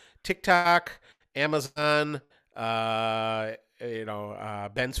 YouTube, TikTok, Amazon. Ben's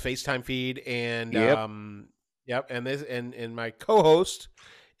FaceTime feed, and and my co-host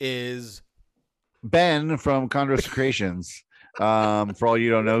is Ben from Condors Creations. For all you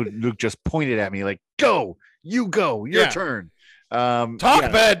don't know, Luke just pointed at me like, "Go, you go, your turn." Ben,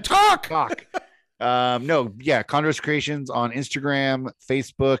 talk. Condors Creations on Instagram,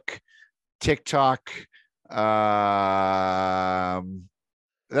 Facebook, TikTok. I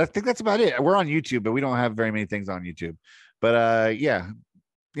think that's about it. We're on YouTube, but we don't have very many things on YouTube. But other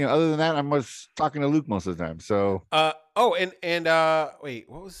than that, I was talking to Luke most of the time. So wait,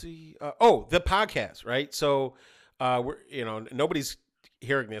 what was the the podcast, right? So we're nobody's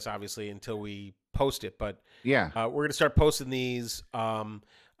hearing this obviously until we post it, but we're gonna start posting these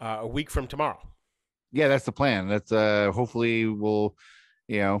a week from tomorrow. Yeah, that's the plan. That's hopefully we'll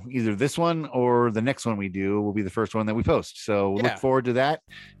either this one or the next one we do will be the first one that we post. So look forward to that.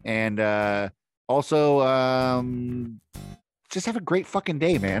 And also just have a great fucking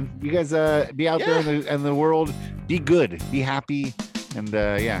day, man. You guys be out there in the world. Be good. Be happy. And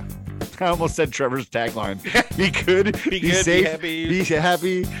I almost said Trevor's tagline. Be good. Be good, safe. Be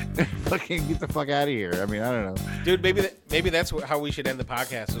happy. Fucking get the fuck out of here. I mean, I don't know. Dude, maybe that's how we should end the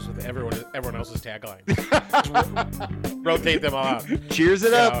podcast, is with everyone else's tagline. Rotate them all out. Cheers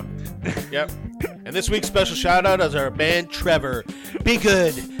it up. Yep. And this week's special shout out is our man Trevor. Be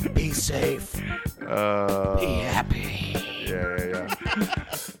good. Be safe. Be happy. Yeah.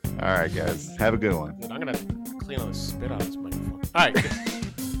 All right, guys. Have a good one. Dude, I'm gonna clean all this spit out of this microphone. All right.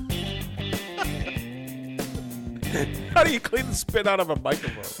 How do you clean the spit out of a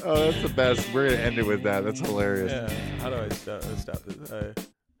microphone? Oh, that's the best. We're gonna end it with that. That's hilarious. Yeah. How do I stop this? All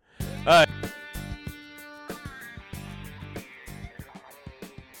right.